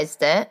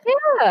popularized it.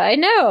 Yeah, I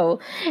know.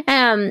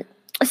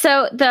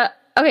 So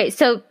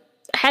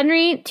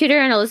Henry Tudor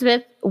and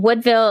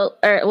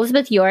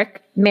Elizabeth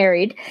York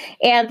married,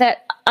 and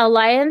that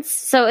alliance,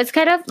 so it's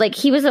kind of like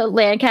he was a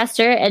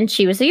Lancaster and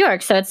she was a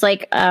York, so it's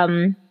like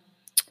Romeo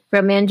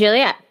and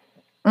Juliet.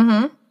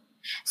 Mm-hmm.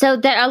 So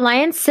that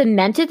alliance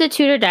cemented the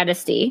Tudor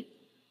dynasty.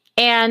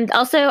 And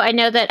also I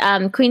know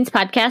that Queen's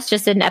Podcast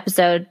just did an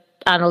episode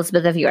on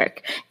Elizabeth of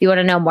York, if you want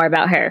to know more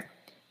about her,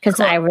 because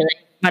cool. I really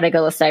want to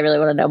go listen. I really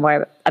want to know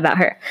more about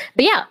her.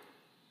 But yeah,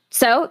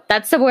 so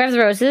that's the War of the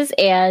Roses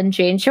and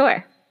Jane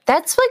Shore.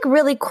 That's like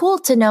really cool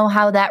to know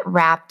how that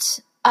wrapped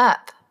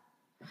up.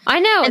 I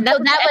know.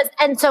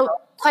 And so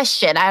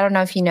question, I don't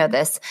know if you know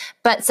this,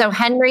 but so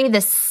Henry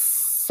the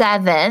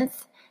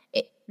Seventh,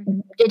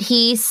 did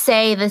he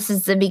say this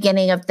is the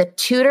beginning of the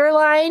Tudor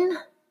line?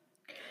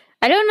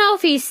 I don't know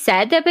if he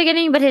said the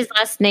beginning, but his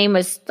last name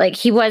was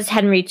he was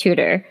Henry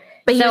Tudor.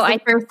 But he was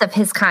the first of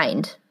his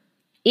kind.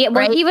 Yeah,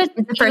 well, right? he was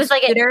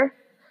like Tudor,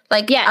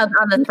 on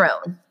the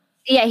throne.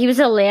 Yeah, he was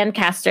a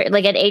Lancaster.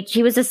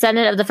 He was a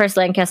descendant of the first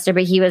Lancaster,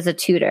 but he was a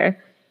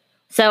Tudor.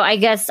 So I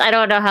guess I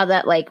don't know how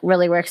that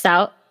really works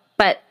out,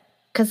 but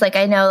because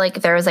I know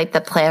there was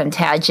the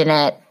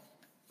Plantagenet,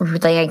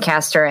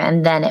 Lancaster,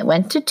 and then it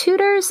went to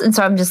Tudors, and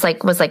so I'm just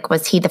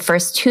was he the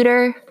first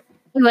Tudor?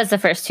 He was the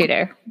first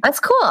Tudor. That's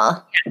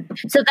cool. Yeah.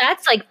 So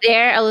that's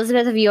there.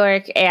 Elizabeth of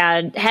York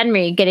and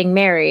Henry getting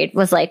married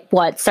was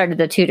what started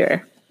the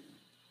Tudor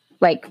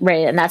like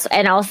right,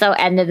 and also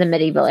ended the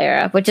medieval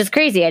era, which is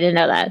crazy. I didn't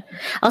know that.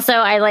 Also,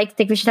 I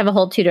think we should have a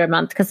whole Tudor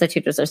month because the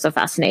Tudors are so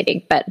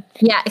fascinating. But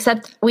yeah,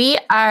 except we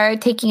are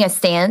taking a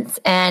stance,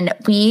 and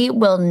we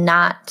will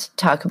not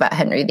talk about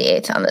Henry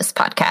VIII on this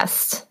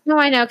podcast. No,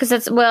 I know,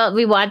 because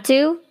we want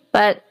to,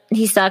 but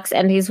he sucks,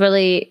 and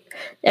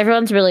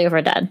everyone's really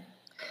overdone.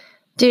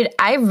 Dude,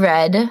 I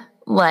read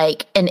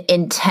like an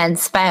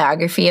intense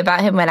biography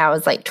about him when I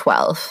was like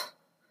 12.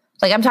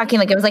 Like I'm talking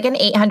like it was like an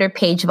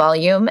 800-page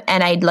volume,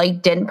 and I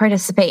like didn't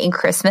participate in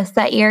Christmas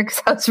that year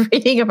because I was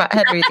reading about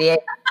Henry VIII.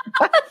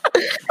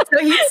 So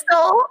he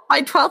stole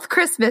my 12th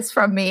Christmas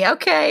from me.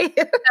 Okay.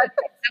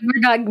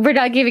 We're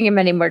not giving him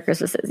any more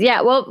Christmases.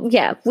 Yeah. Well,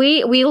 yeah.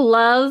 We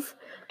love.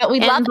 But we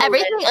love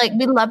everything. Like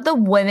we love the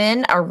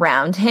women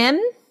around him.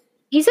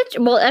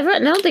 Everyone. I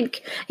don't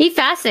think he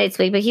fascinates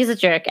me, but he's a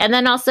jerk. And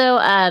then also,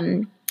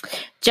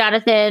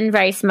 Jonathan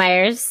Rhys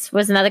Meyers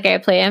was another guy who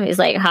played him. He's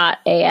like hot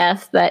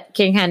AF, but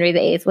King Henry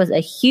VIII was a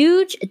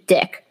huge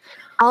dick.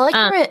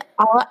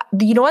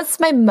 You know what's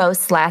my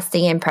most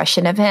lasting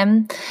impression of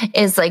him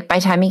is like by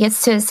the time he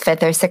gets to his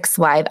 5th or 6th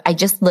wife, I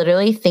just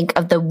literally think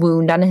of the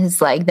wound on his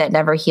leg that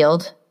never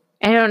healed.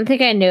 I don't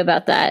think I knew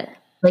about that.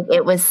 Like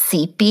it was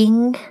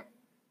seeping.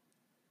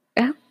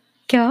 Oh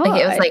God!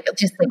 Like it was like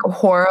just like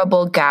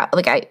horrible gout.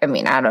 Like I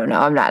mean, I don't know.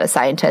 I'm not a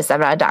scientist. I'm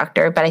not a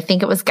doctor, but I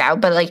think it was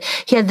gout. But like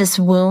he had this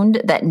wound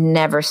that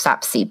never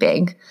stopped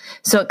seeping,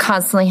 so it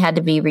constantly had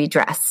to be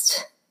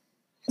redressed.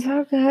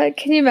 Oh God!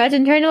 Can you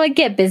imagine trying to like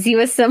get busy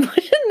with someone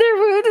and their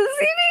wound is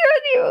seeping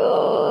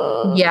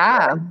on you?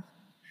 Yeah.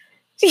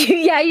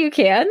 Yeah, you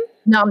can.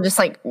 No, I'm just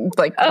like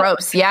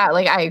gross. Yeah,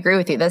 like I agree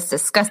with you. That's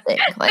disgusting.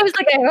 Like, I was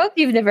like, I hope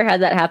you've never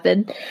had that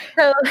happen.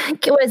 So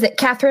what is it?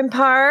 Catherine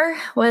Parr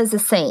was a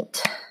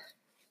saint.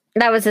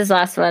 That was his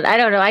last one. I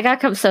don't know. I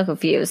got so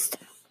confused.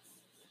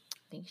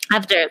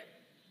 After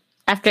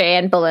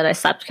Anne Boleyn, I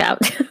stopped count.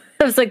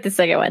 That was like the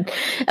second one.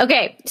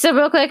 Okay, so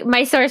real quick,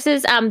 my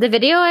sources. The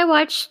video I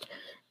watched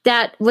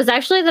that was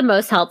actually the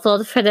most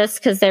helpful for this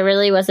because there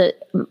really wasn't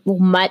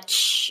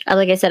much,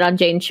 like I said, on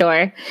Jane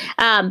Shore.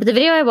 But the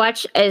video I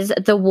watched is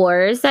The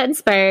Wars That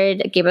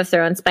Inspired Game of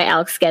Thrones by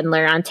Alex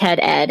Gendler on TED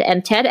Ed.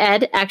 And TED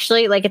Ed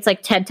actually, like, it's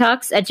like TED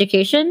Talks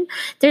education.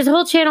 There's a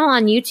whole channel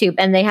on YouTube,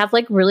 and they have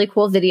like really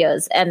cool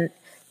videos, and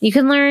you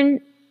can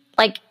learn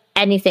like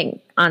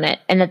anything on it,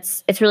 and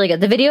it's really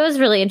good. The video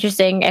is really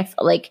interesting. If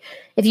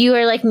you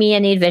are like me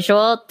and need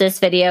visual, this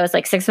video is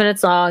like 6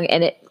 minutes long,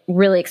 and it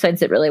really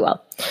explains it really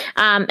well.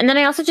 And then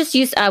I also just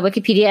used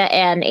Wikipedia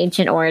and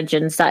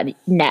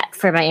ancientorigins.net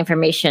for my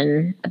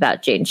information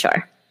about Jane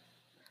Shore.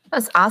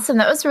 That's awesome.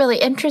 That was really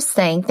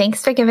interesting.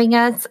 Thanks for giving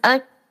us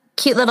a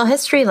cute little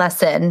history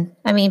lesson.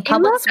 I mean,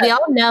 we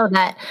all know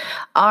that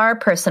our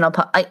personal,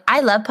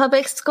 I love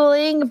public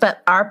schooling,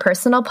 but our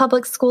personal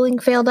public schooling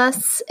failed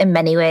us in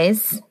many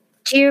ways.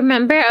 Do you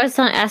remember, I was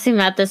asking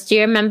about this, do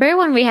you remember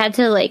when we had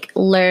to like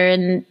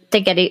learn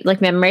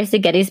memorize the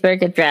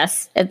Gettysburg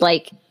Address at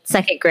like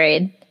 2nd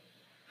grade?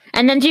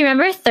 And then do you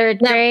remember 3rd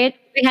grade?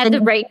 We had to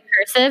write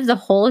cursive the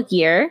whole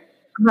year.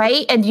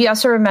 Right. And do you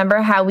also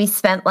remember how we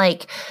spent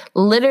like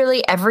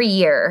literally every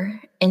year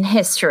in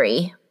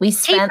history, we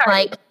spent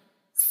like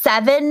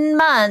 7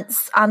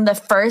 months on the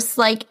first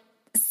like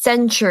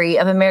century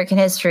of American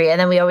history. And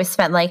then we always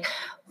spent like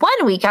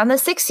 1 week on the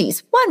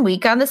 60s, 1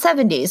 week on the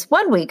 70s,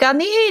 1 week on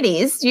the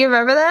 80s. Do you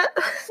remember that?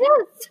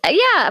 Yes.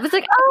 Yeah. I was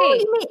like, okay.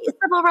 You mean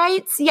civil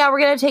rights? Yeah, we're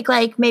going to take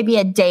like maybe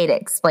a day to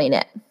explain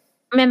it.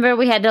 Remember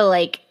we had to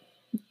like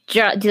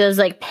do those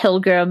like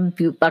Pilgrim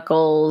boot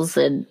buckles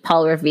and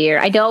Paul Revere.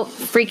 I don't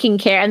freaking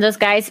care. And those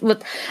guys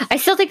I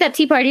still think that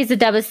Tea Party is the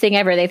dumbest thing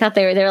ever. They thought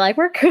they were like,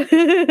 we're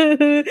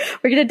going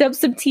to dump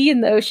some tea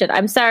in the ocean.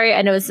 I'm sorry.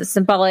 I know it's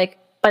symbolic,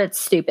 but it's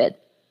stupid.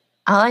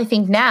 All I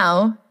think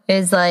now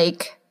is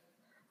like,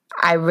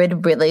 I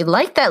would really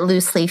like that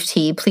loose leaf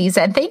tea, please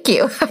and thank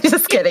you. I'm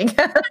just kidding.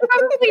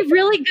 Probably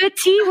really good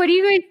tea. What are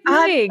you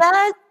guys doing?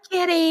 I'm just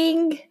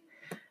kidding.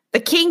 The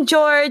King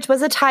George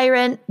was a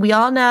tyrant. We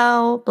all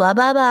know. Blah,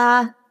 blah,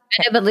 blah.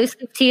 I know, but loose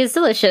leaf tea is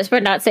delicious. We're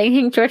not saying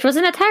King George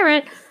wasn't a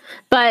tyrant,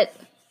 but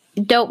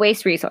don't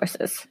waste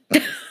resources.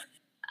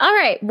 All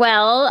right.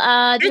 Well,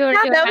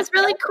 that was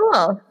really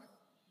cool.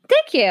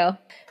 Thank you.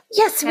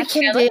 Yes, we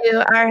can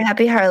do our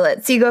happy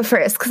harlots. You go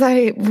first, because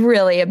I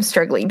really am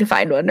struggling to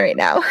find one right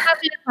now. I'm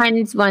happy to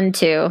find one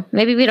too.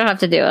 Maybe we don't have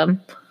to do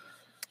them.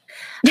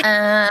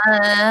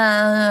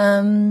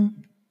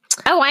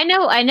 Oh, I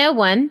know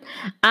one.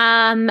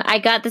 I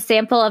got the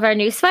sample of our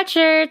new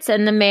sweatshirts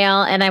in the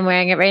mail, and I'm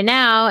wearing it right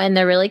now, and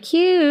they're really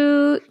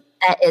cute.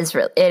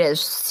 It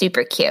is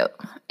super cute.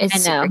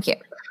 It's super cute.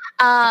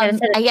 I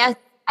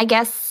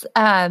guess.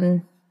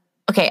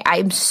 Okay,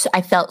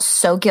 I felt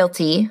so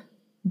guilty,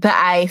 but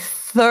I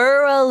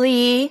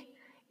thoroughly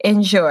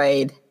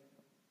enjoyed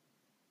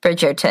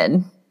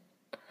Bridgerton.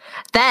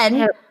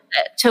 Then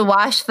to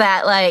watch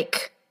that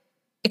like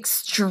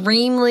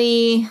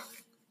extremely,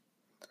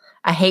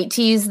 I hate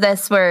to use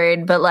this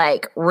word, but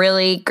like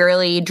really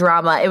girly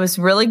drama. It was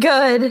really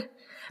good.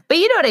 But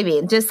you know what I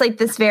mean? Just like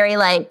this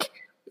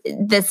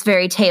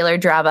very tailored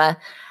drama.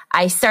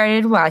 I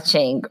started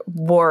watching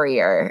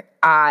Warrior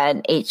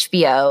on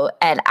HBO,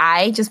 and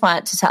I just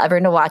want to tell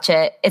everyone to watch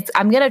it.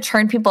 I'm going to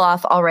turn people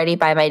off already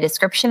by my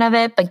description of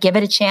it, but give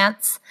it a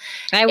chance.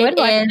 I would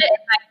watch it if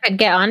I could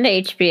get onto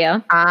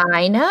HBO.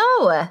 I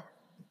know.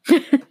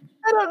 I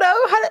don't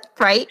know how to,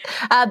 right?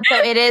 So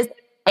it is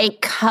a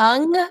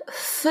kung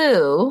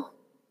fu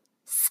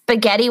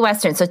spaghetti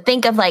Western. So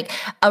think of like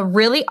a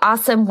really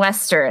awesome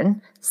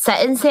Western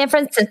set in San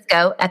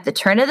Francisco at the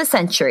turn of the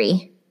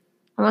century.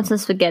 I want some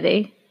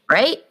spaghetti.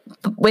 Right?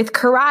 With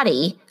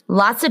karate,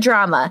 lots of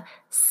drama,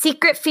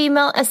 secret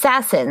female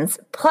assassins,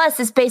 plus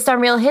it's based on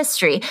real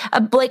history.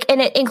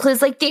 And it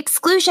includes like the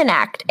Exclusion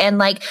Act and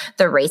like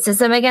the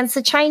racism against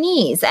the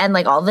Chinese and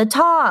like all the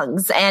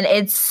Tongs. And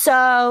it's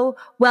so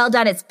well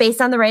done. It's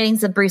based on the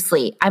writings of Bruce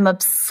Lee. I'm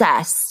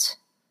obsessed.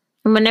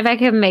 I wonder if I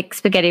can make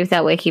spaghetti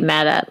without waking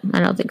Matt up.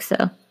 I don't think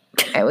so.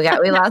 Okay,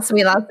 we lost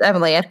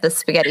Emily at the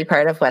spaghetti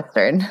part of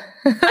Western.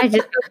 I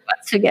just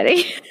want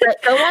spaghetti.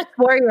 But go watch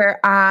Warrior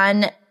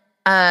on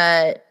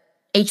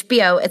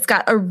HBO. It's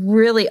got a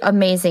really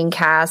amazing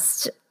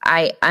cast.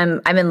 I'm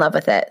in love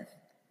with it.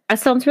 That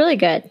sounds really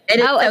good.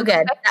 It is so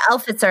good. The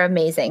outfits are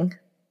amazing.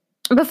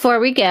 Before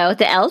we go,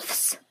 the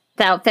outfits.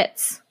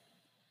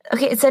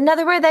 Okay, it's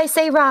another word that I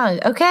say wrong.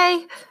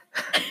 Okay,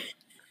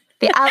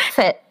 the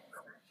outfit.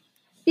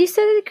 You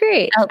said it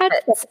great.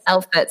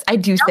 Outfits. I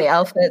do say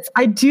outfits.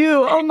 I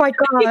do. Oh my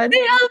god.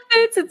 The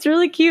outfits. It's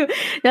really cute.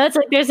 No, it's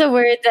like there's a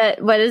word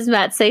that. What does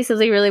Matt say?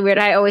 Something really weird.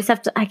 I always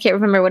have to. I can't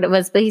remember what it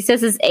was, but he says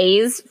his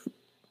A's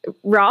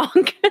wrong.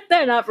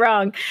 They're not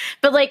wrong,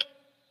 but like.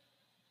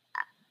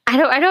 I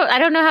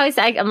don't know how he's.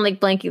 I'm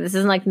like blanking. This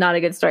is like not a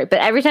good story. But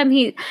every time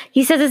he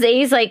says his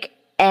A's like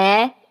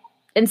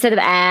instead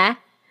of .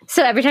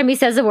 So every time he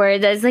says a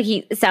word, that's like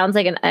he sounds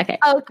like an okay.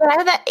 Oh, can I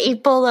have that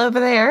 8 ball over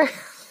there?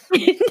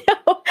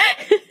 No.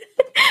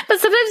 But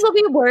sometimes there'll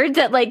be a word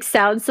that like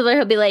sounds similar.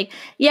 He'll be like,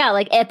 yeah,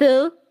 like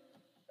apple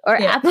or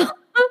apple.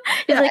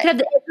 He's like, can I have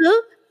the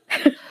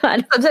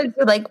apple? Sometimes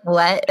you're like,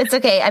 what? It's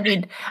okay. I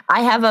mean,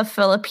 I have a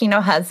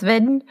Filipino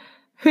husband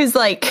who's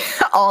like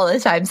all the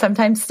time,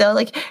 sometimes still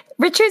like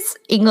Richard's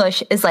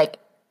English is like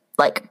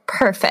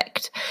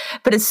perfect,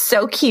 but it's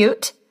so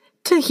cute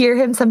to hear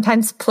him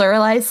sometimes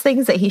pluralize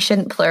things that he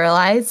shouldn't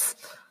pluralize.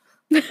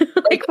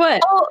 Like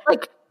what? Oh,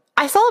 like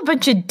I saw a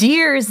bunch of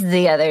deers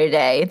the other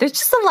day. There's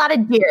just a lot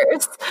of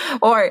deers.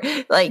 Or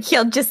like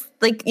he'll just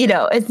like,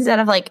 instead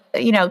of like,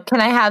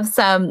 can I have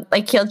some,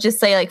 like he'll just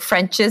say like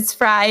French's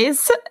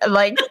fries,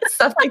 like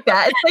stuff like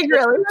that. It's like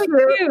really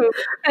cute.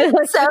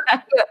 It's so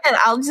cute. And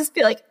I'll just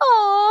be like,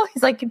 oh,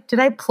 he's like, did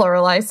I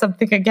pluralize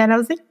something again? I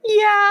was like,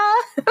 yeah.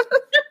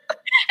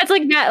 It's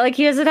like that. Like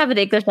he doesn't have an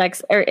English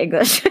accent or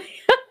English.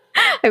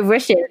 I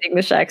wish he had an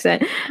English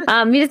accent. He doesn't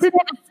have a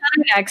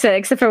Southern accent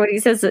except for when he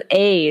says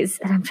A's.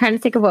 And I'm trying to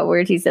think of what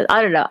word he says.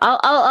 I don't know.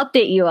 I'll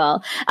update you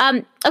all.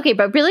 Okay,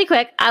 but really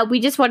quick, we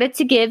just wanted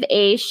to give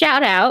a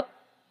shout out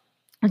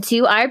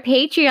to our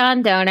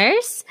Patreon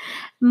donors,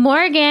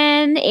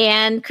 Morgan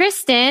and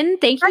Kristen.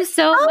 Thank you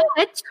so much.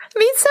 It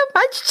means so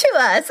much to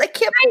us. I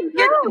can't believe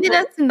you're giving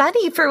us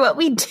money for what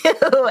we do.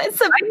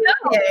 It's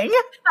amazing.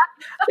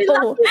 We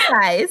love you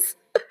guys.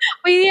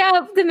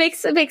 It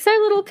makes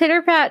our little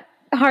pitter pat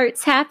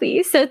hearts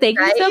happy. So thank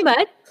you so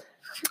much.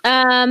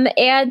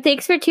 And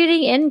thanks for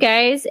tuning in,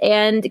 guys,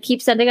 and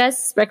keep sending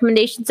us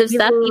recommendations of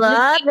stuff.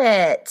 Love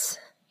it.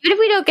 Even if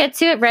we don't get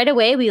to it right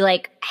away, we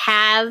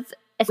have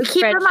we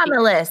keep them on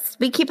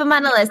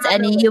the list.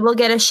 And you will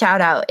get a shout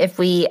out if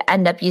we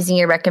end up using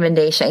your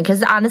recommendation.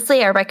 Because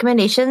honestly, our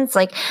recommendations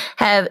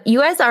you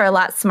guys are a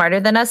lot smarter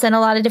than us in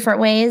a lot of different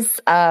ways.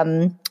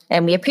 And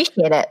we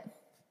appreciate it.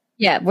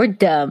 Yeah, we're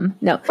dumb.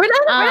 No, we're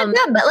not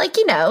dumb,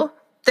 but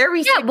their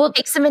research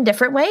takes them in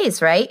different ways,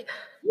 right?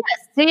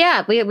 Yes. So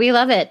yeah, we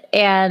love it.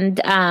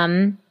 And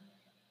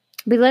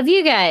we love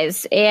you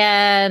guys.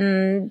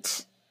 And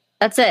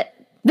that's it.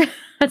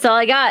 That's all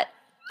I got.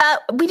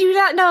 We do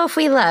not know if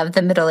we love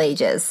the Middle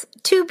Ages.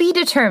 To be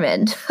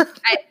determined.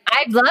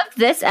 I loved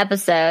this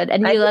episode,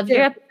 and you loved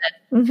your episode.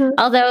 Mm-hmm.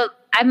 Although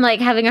I'm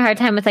like having a hard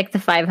time with like the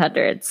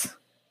 500s.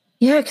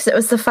 Yeah, because it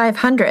was the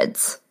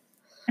 500s.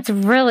 It's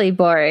really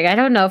boring. I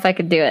don't know if I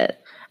could do it.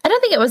 I don't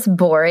think it was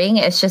boring.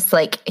 It's just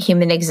like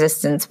human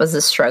existence was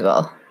a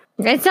struggle.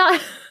 It's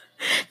not.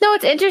 No,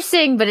 it's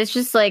interesting, but it's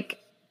just like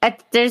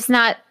there's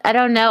not. I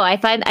don't know. I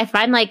find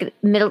like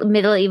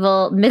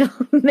medieval.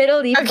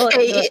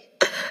 Okay.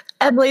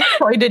 Emily's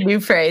coined a new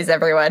phrase.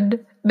 Everyone,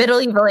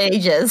 medieval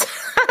ages.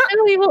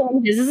 Medieval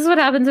ages. This is what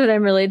happens when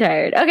I'm really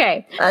tired.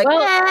 Okay.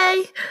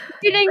 Well,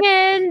 tuning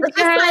in. Let's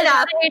just sign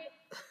off.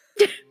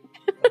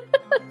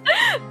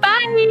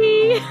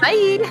 Bye.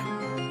 Bye.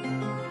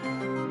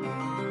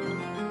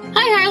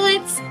 Hi,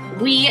 Harlots.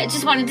 We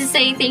just wanted to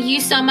say thank you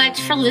so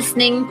much for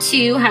listening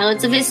to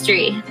Harlots of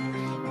History.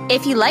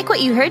 If you like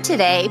what you heard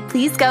today,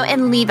 please go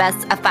and leave us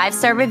a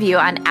 5-star review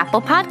on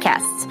Apple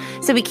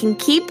Podcasts so we can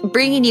keep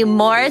bringing you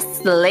more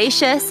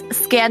salacious,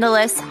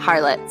 scandalous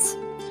harlots.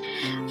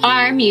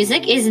 Our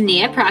music is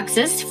Nia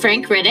Proxis,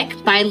 Frank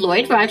Riddick by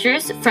Lloyd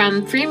Rogers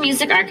from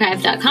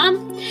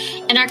freemusicarchive.com.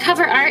 And our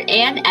cover art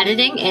and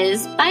editing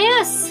is by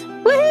us.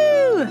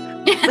 Woohoo!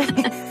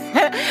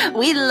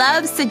 We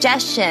love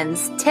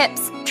suggestions,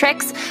 tips,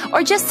 tricks,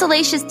 or just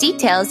salacious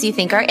details you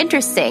think are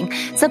interesting.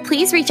 So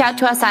please reach out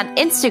to us on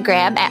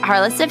Instagram at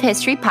Harlots of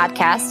History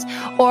Podcast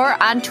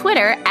or on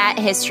Twitter at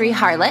History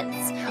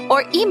Harlots,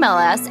 or email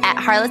us at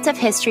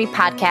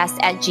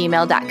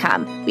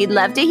harlotsofhistorypodcast@gmail.com. We'd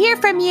love to hear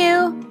from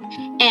you.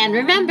 And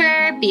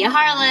remember, be a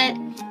harlot,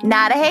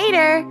 not a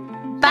hater.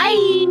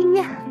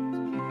 Bye.